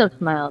 Usopp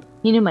smiled.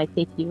 He knew my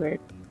safety word.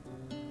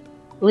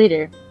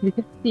 Later, we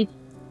could see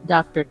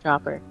Dr.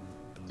 Chopper.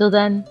 Till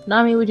then,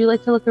 Nami, would you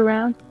like to look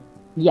around?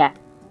 Yes.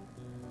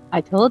 I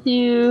told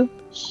you.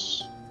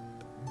 Shh.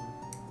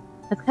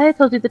 Has Kaya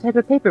told you the type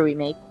of paper we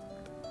make?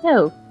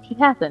 No, she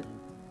hasn't.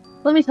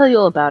 Let me tell you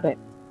all about it.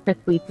 Chris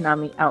leads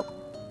Nami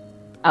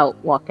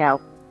walk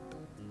out.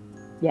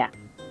 Yeah,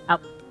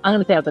 out. I'm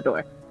gonna say out the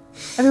door.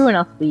 Everyone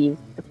else leaves.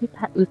 A few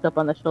pat Usopp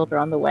on the shoulder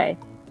on the way.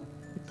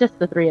 It's just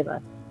the 3 of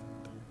us.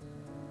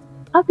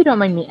 I hope you don't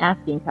mind me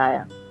asking,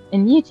 Kaya.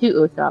 And you too,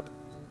 Usopp.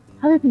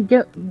 How have you been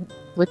going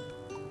with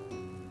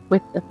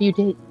a few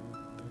days?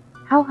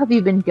 How have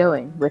you been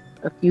going with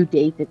a few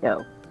days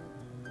ago?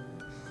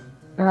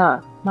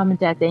 Mom and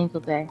Dad's Angel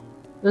Day.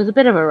 It was a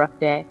bit of a rough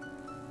day.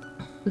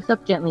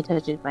 Usopp gently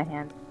touches my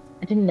hand.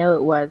 I didn't know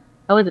it was.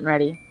 I wasn't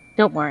ready.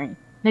 Don't worry.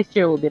 Next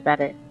year will be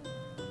better.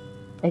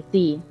 I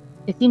see.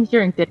 It seems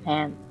you're in good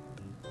hands.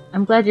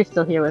 I'm glad you're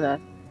still here with us.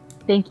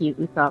 Thank you,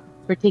 Usopp,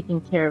 for taking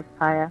care of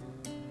Kaya.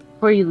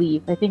 Before you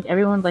leave, I think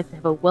everyone would like to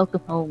have a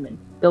welcome home and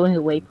going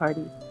away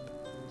party.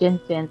 Jen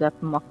stands up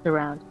and walks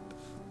around.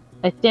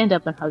 I stand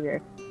up and hug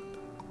her.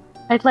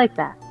 I'd like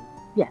that.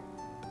 Yes,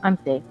 I'm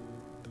safe.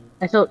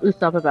 I told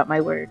Usopp about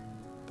my word.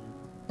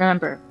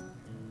 Remember,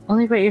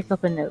 only write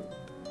yourself a note.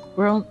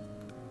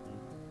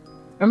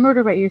 Remember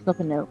to write yourself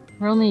a note.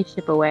 We're only a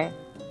ship away.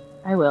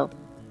 I will.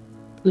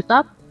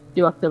 Usopp?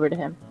 She walks over to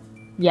him.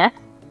 Yes?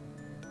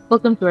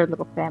 Welcome to our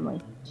little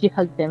family. She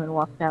hugs him and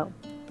walks out.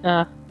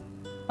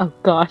 Oh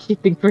gosh, she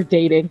thinks we're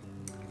dating.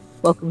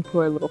 Welcome to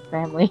our little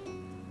family.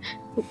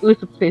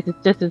 Usopp's face is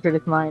just as red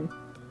as mine.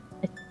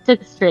 I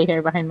took a stray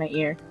hair behind my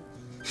ear.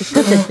 It's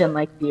good that Jen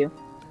likes you.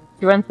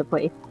 She runs the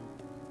place.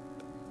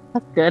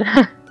 That's good.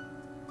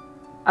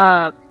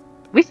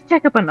 We should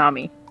check up on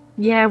Nami.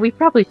 Yeah, we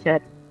probably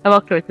should. I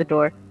walk towards the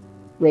door.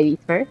 Ladies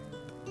first.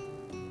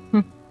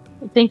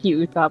 Thank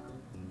you, Usopp.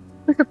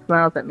 Usopp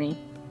smiles at me.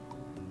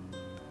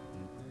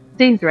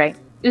 Zane's right.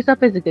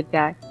 Usopp is a good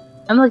guy.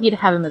 I'm lucky to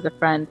have him as a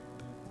friend.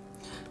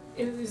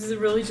 Is it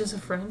really just a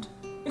friend?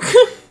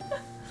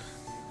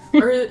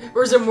 or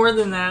is it more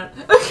than that?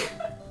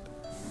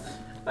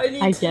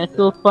 I guess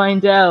we'll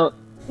find out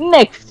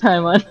next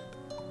time on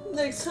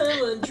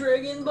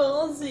Dragon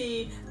Ball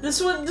Z.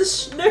 This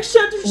next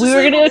chapter is just we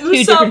were gonna go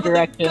 2 different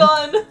directions.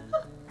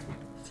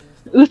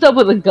 Usopp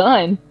with a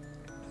gun.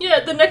 Yeah,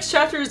 the next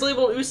chapter is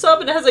labeled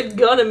Usopp and it has a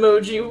gun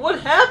emoji. What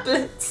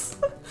happens?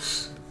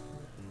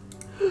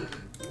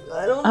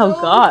 I don't know.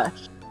 Oh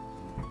gosh.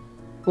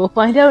 We'll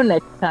find out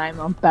next time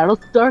on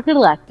Battlestar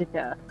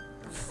Galactica.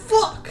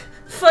 Fuck!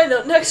 Find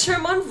out next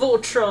time on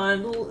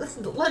Voltron,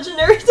 the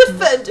Legendary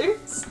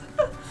Defenders.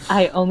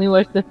 I only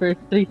watched the first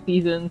 3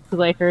 seasons because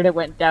I heard it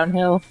went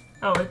downhill.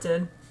 Oh, it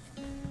did.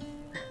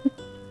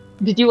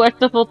 Did you watch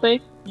the full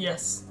thing?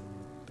 Yes.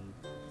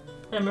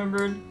 I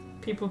remember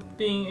people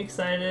being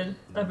excited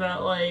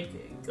about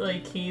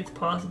like Keith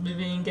possibly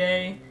being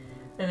gay,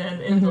 and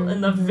then in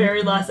the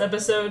very last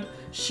episode,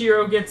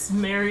 Shiro gets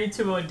married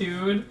to a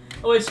dude.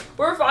 Which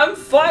I'm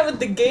fine with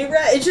the gay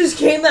rat. It just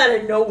came out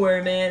of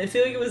nowhere, man. I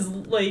feel like it was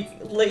like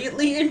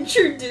lately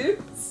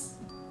introduced.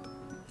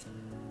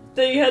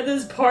 They had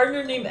this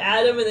partner named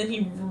Adam, and then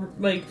he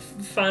like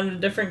found a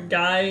different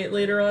guy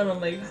later on.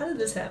 I'm like, how did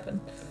this happen?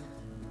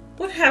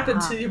 What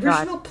happened to the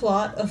original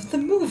plot of the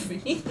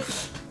movie?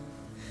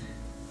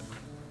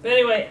 But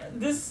anyway,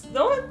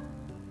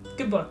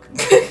 good book.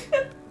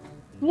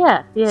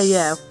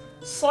 Yeah.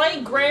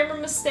 Slight grammar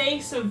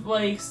mistakes of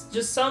like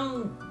just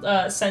some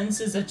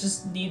sentences that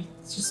just need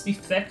to be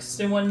fixed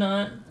and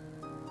whatnot.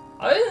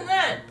 Other than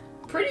that,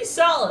 pretty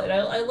solid.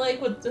 I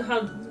like what's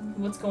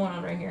going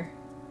on right here.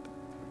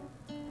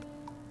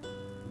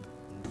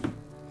 I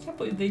can't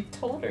believe they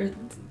told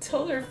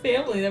her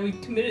family that we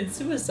committed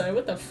suicide.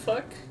 What the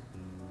fuck?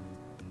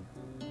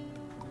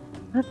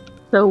 That's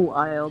so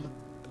wild.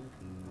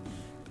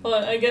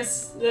 Well, I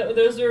guess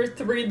those are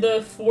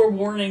the 4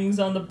 warnings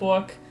on the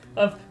book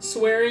of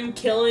swearing,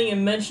 killing,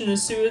 and mention of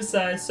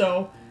suicide.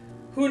 So,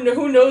 who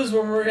knows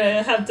when we're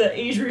gonna have to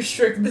age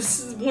restrict?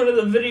 This is one of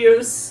the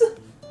videos.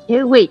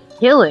 Wait,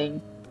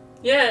 killing?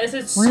 Yeah, it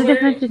said When did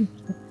it mention?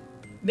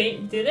 They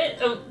did it.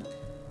 Oh,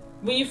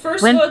 when you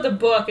first go at the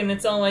book and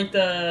it's on like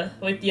the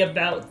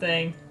about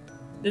thing,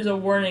 there's a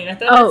warning. I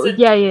thought. Oh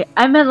yeah.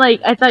 I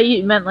thought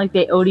you meant like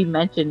they already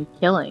mentioned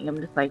killing.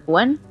 I'm just like,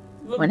 when?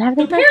 When have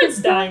they mentioned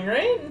parents dying,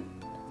 right?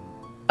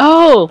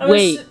 Oh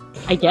wait.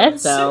 I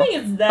guess so.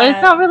 It's that. But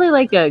it's not really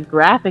like a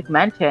graphic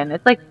mention.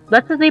 It's like,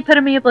 let's say they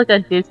put me up like a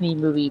Disney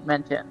movie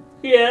mention.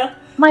 Yeah.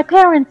 My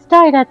parents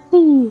died at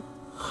sea.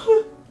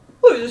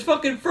 What, just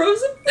fucking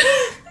Frozen?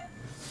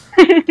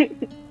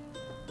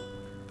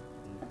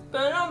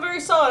 But no,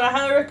 very solid. I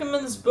highly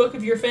recommend this book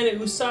if you're a fan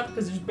of Usopp,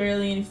 because there's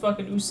barely any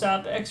fucking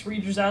Usopp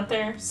X-readers out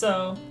there,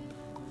 so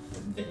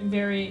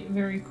very,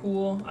 very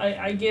cool.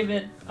 I give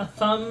it a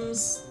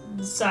thumbs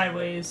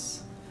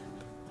sideways.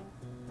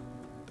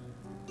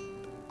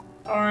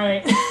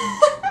 Alright.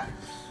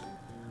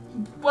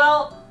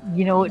 Well...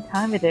 You know what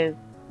time it is.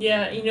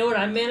 Yeah, you know what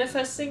I'm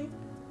manifesting?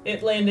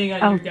 It landing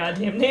on your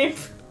goddamn name.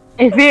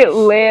 If it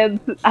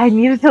lands... I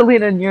need it to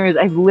land on yours.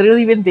 I've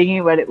literally been thinking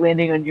about it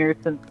landing on yours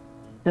since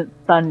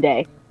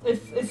Sunday.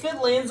 If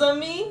it lands on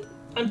me,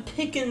 I'm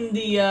picking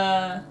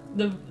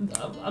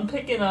I'm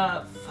picking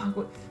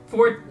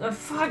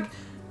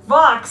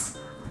Vox!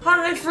 How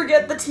did I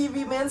forget the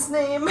TV man's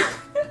name?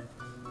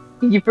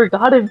 You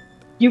forgot him.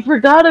 You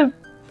forgot him.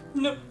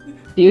 No.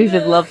 You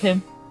should love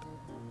him.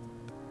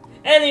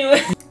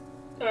 Anyway.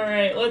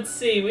 Alright, let's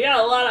see. We got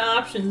a lot of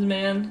options,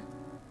 man.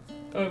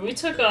 Oh, we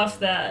took off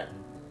that.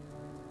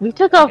 We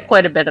took off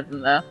quite a bit of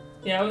them, though.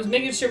 Yeah, I was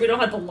making sure we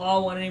don't have the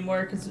law one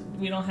anymore, because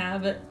we don't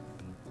have it.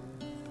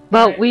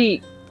 Well,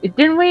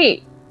 Didn't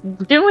we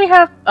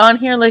have on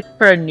here, like,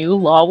 for a new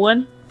law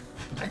one?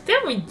 I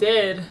think we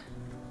did.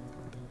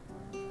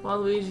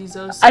 Waluigi's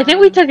Usopp. I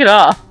think we took it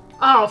off.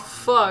 Oh,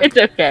 fuck. It's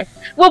okay.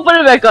 We'll put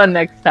it back on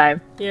next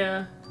time.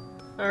 Yeah.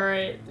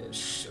 Alright.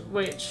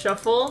 Wait,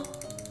 shuffle?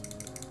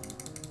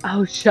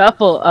 Oh,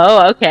 shuffle.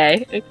 Oh,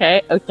 okay.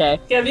 Okay.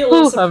 Yeah, be a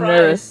little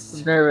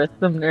surprised.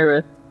 I'm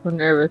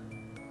nervous.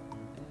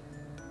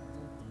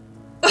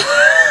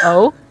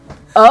 Oh?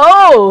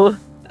 Oh!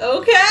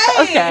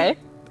 Okay.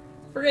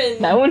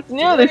 That one's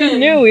new. This is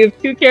new. We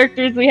have 2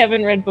 characters we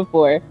haven't read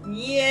before.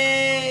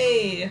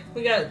 Yay!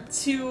 We got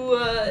two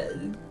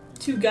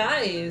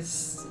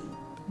guys.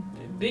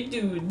 Big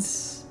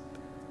dudes.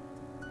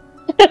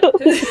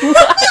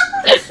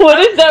 What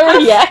is that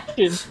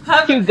reaction?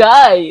 2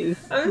 guys.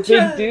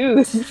 Big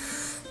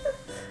dudes.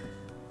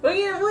 Well,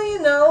 you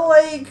know,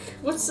 like,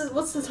 what's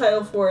the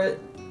title for it?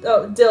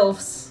 Oh,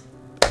 DILFs.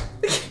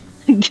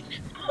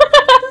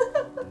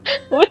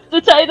 What's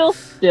the title?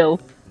 Still.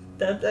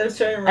 I was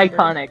trying to remember.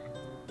 Iconic.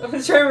 I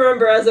was trying to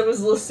remember as I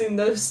was listening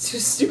to those 2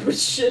 stupid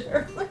shit.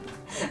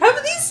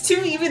 Have these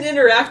 2 even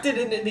interacted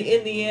in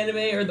the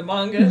anime or the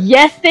manga?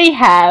 Yes, they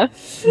have.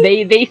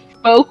 They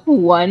spoke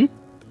once.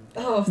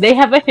 Oh. They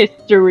have a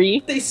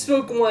history. They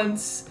spoke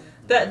once.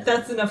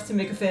 That's enough to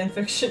make a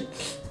fanfiction.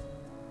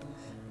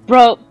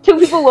 Bro, 2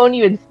 people won't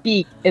even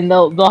speak, and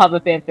they'll have a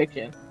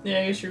fanfiction. Yeah,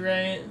 I guess you're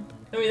right.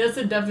 I mean, that's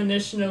the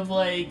definition of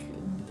like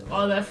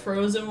all that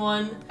Frozen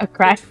one. A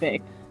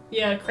crackfic.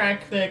 Yeah,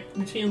 crackfic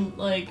between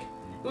like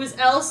it was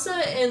Elsa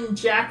and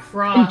Jack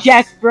Frost.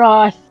 Jack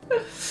Frost.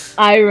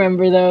 I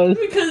remember those.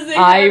 Because they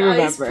had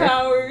ice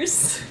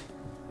powers.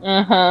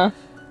 Uh-huh.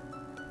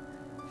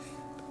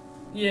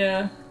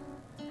 Yeah.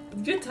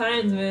 Good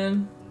times,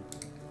 man.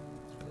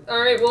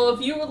 Alright, well,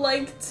 if you would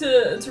like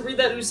to read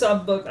that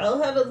Usopp book,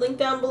 I'll have it linked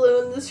down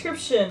below in the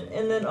description.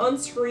 And then on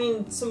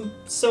screen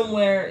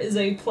somewhere is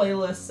a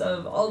playlist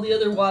of all the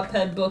other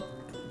Wattpad book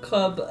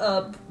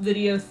club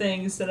video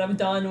things that I've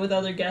done with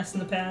other guests in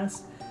the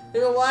past.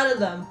 There's a lot of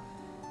them.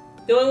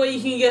 The only way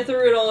you can get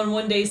through it all in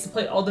one day is to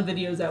play all the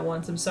videos at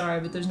once. I'm sorry,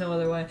 but there's no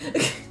other way.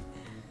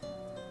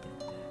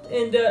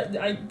 And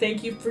I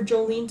thank you for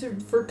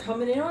Joline for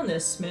coming in on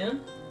this, man.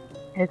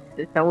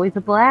 It's always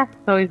a blast.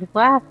 It's always a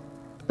blast.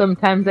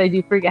 Sometimes I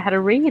do forget how to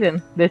read,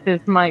 and this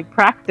is my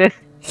practice.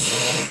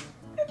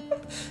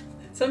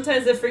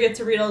 Sometimes I forget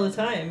to read all the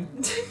time.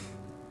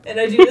 And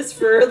I do this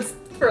for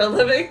a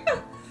living.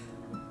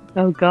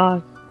 Oh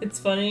god. It's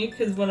funny,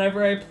 because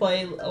whenever I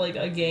play, like,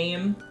 a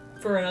game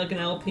for, like, an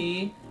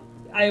LP,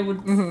 I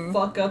would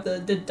fuck up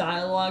the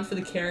dialogue for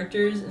the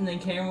characters, and then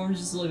Cameron would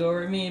just look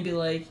over at me and be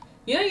like,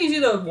 you know, you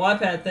do the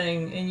Wattpad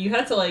thing, and you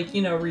have to, like,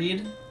 you know,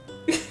 read.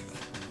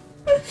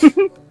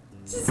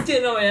 Just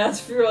getting on my ass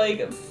for,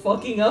 like,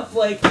 fucking up,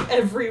 like,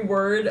 every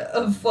word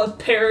of a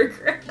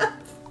paragraph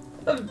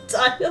of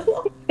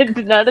dialogue. It's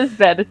not as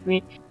bad as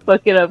me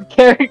fucking up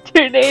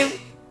character names.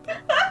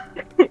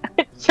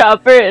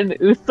 Chopper and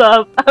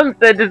Usopp. I'm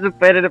so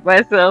disappointed in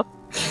myself.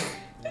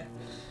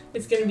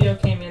 It's gonna be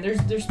okay, man.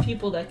 There's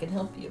people that can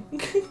help you.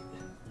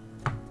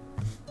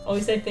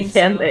 Always I think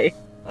Can so. they?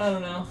 I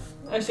don't know.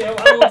 Actually,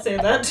 I won't say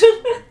that.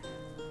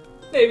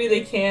 Maybe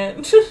they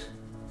can't.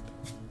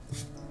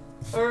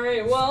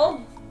 Alright,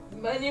 well,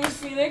 my name is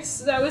Phoenix,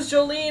 that was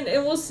Joline,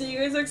 and we'll see you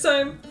guys next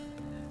time.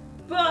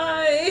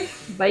 Bye!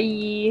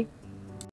 Bye!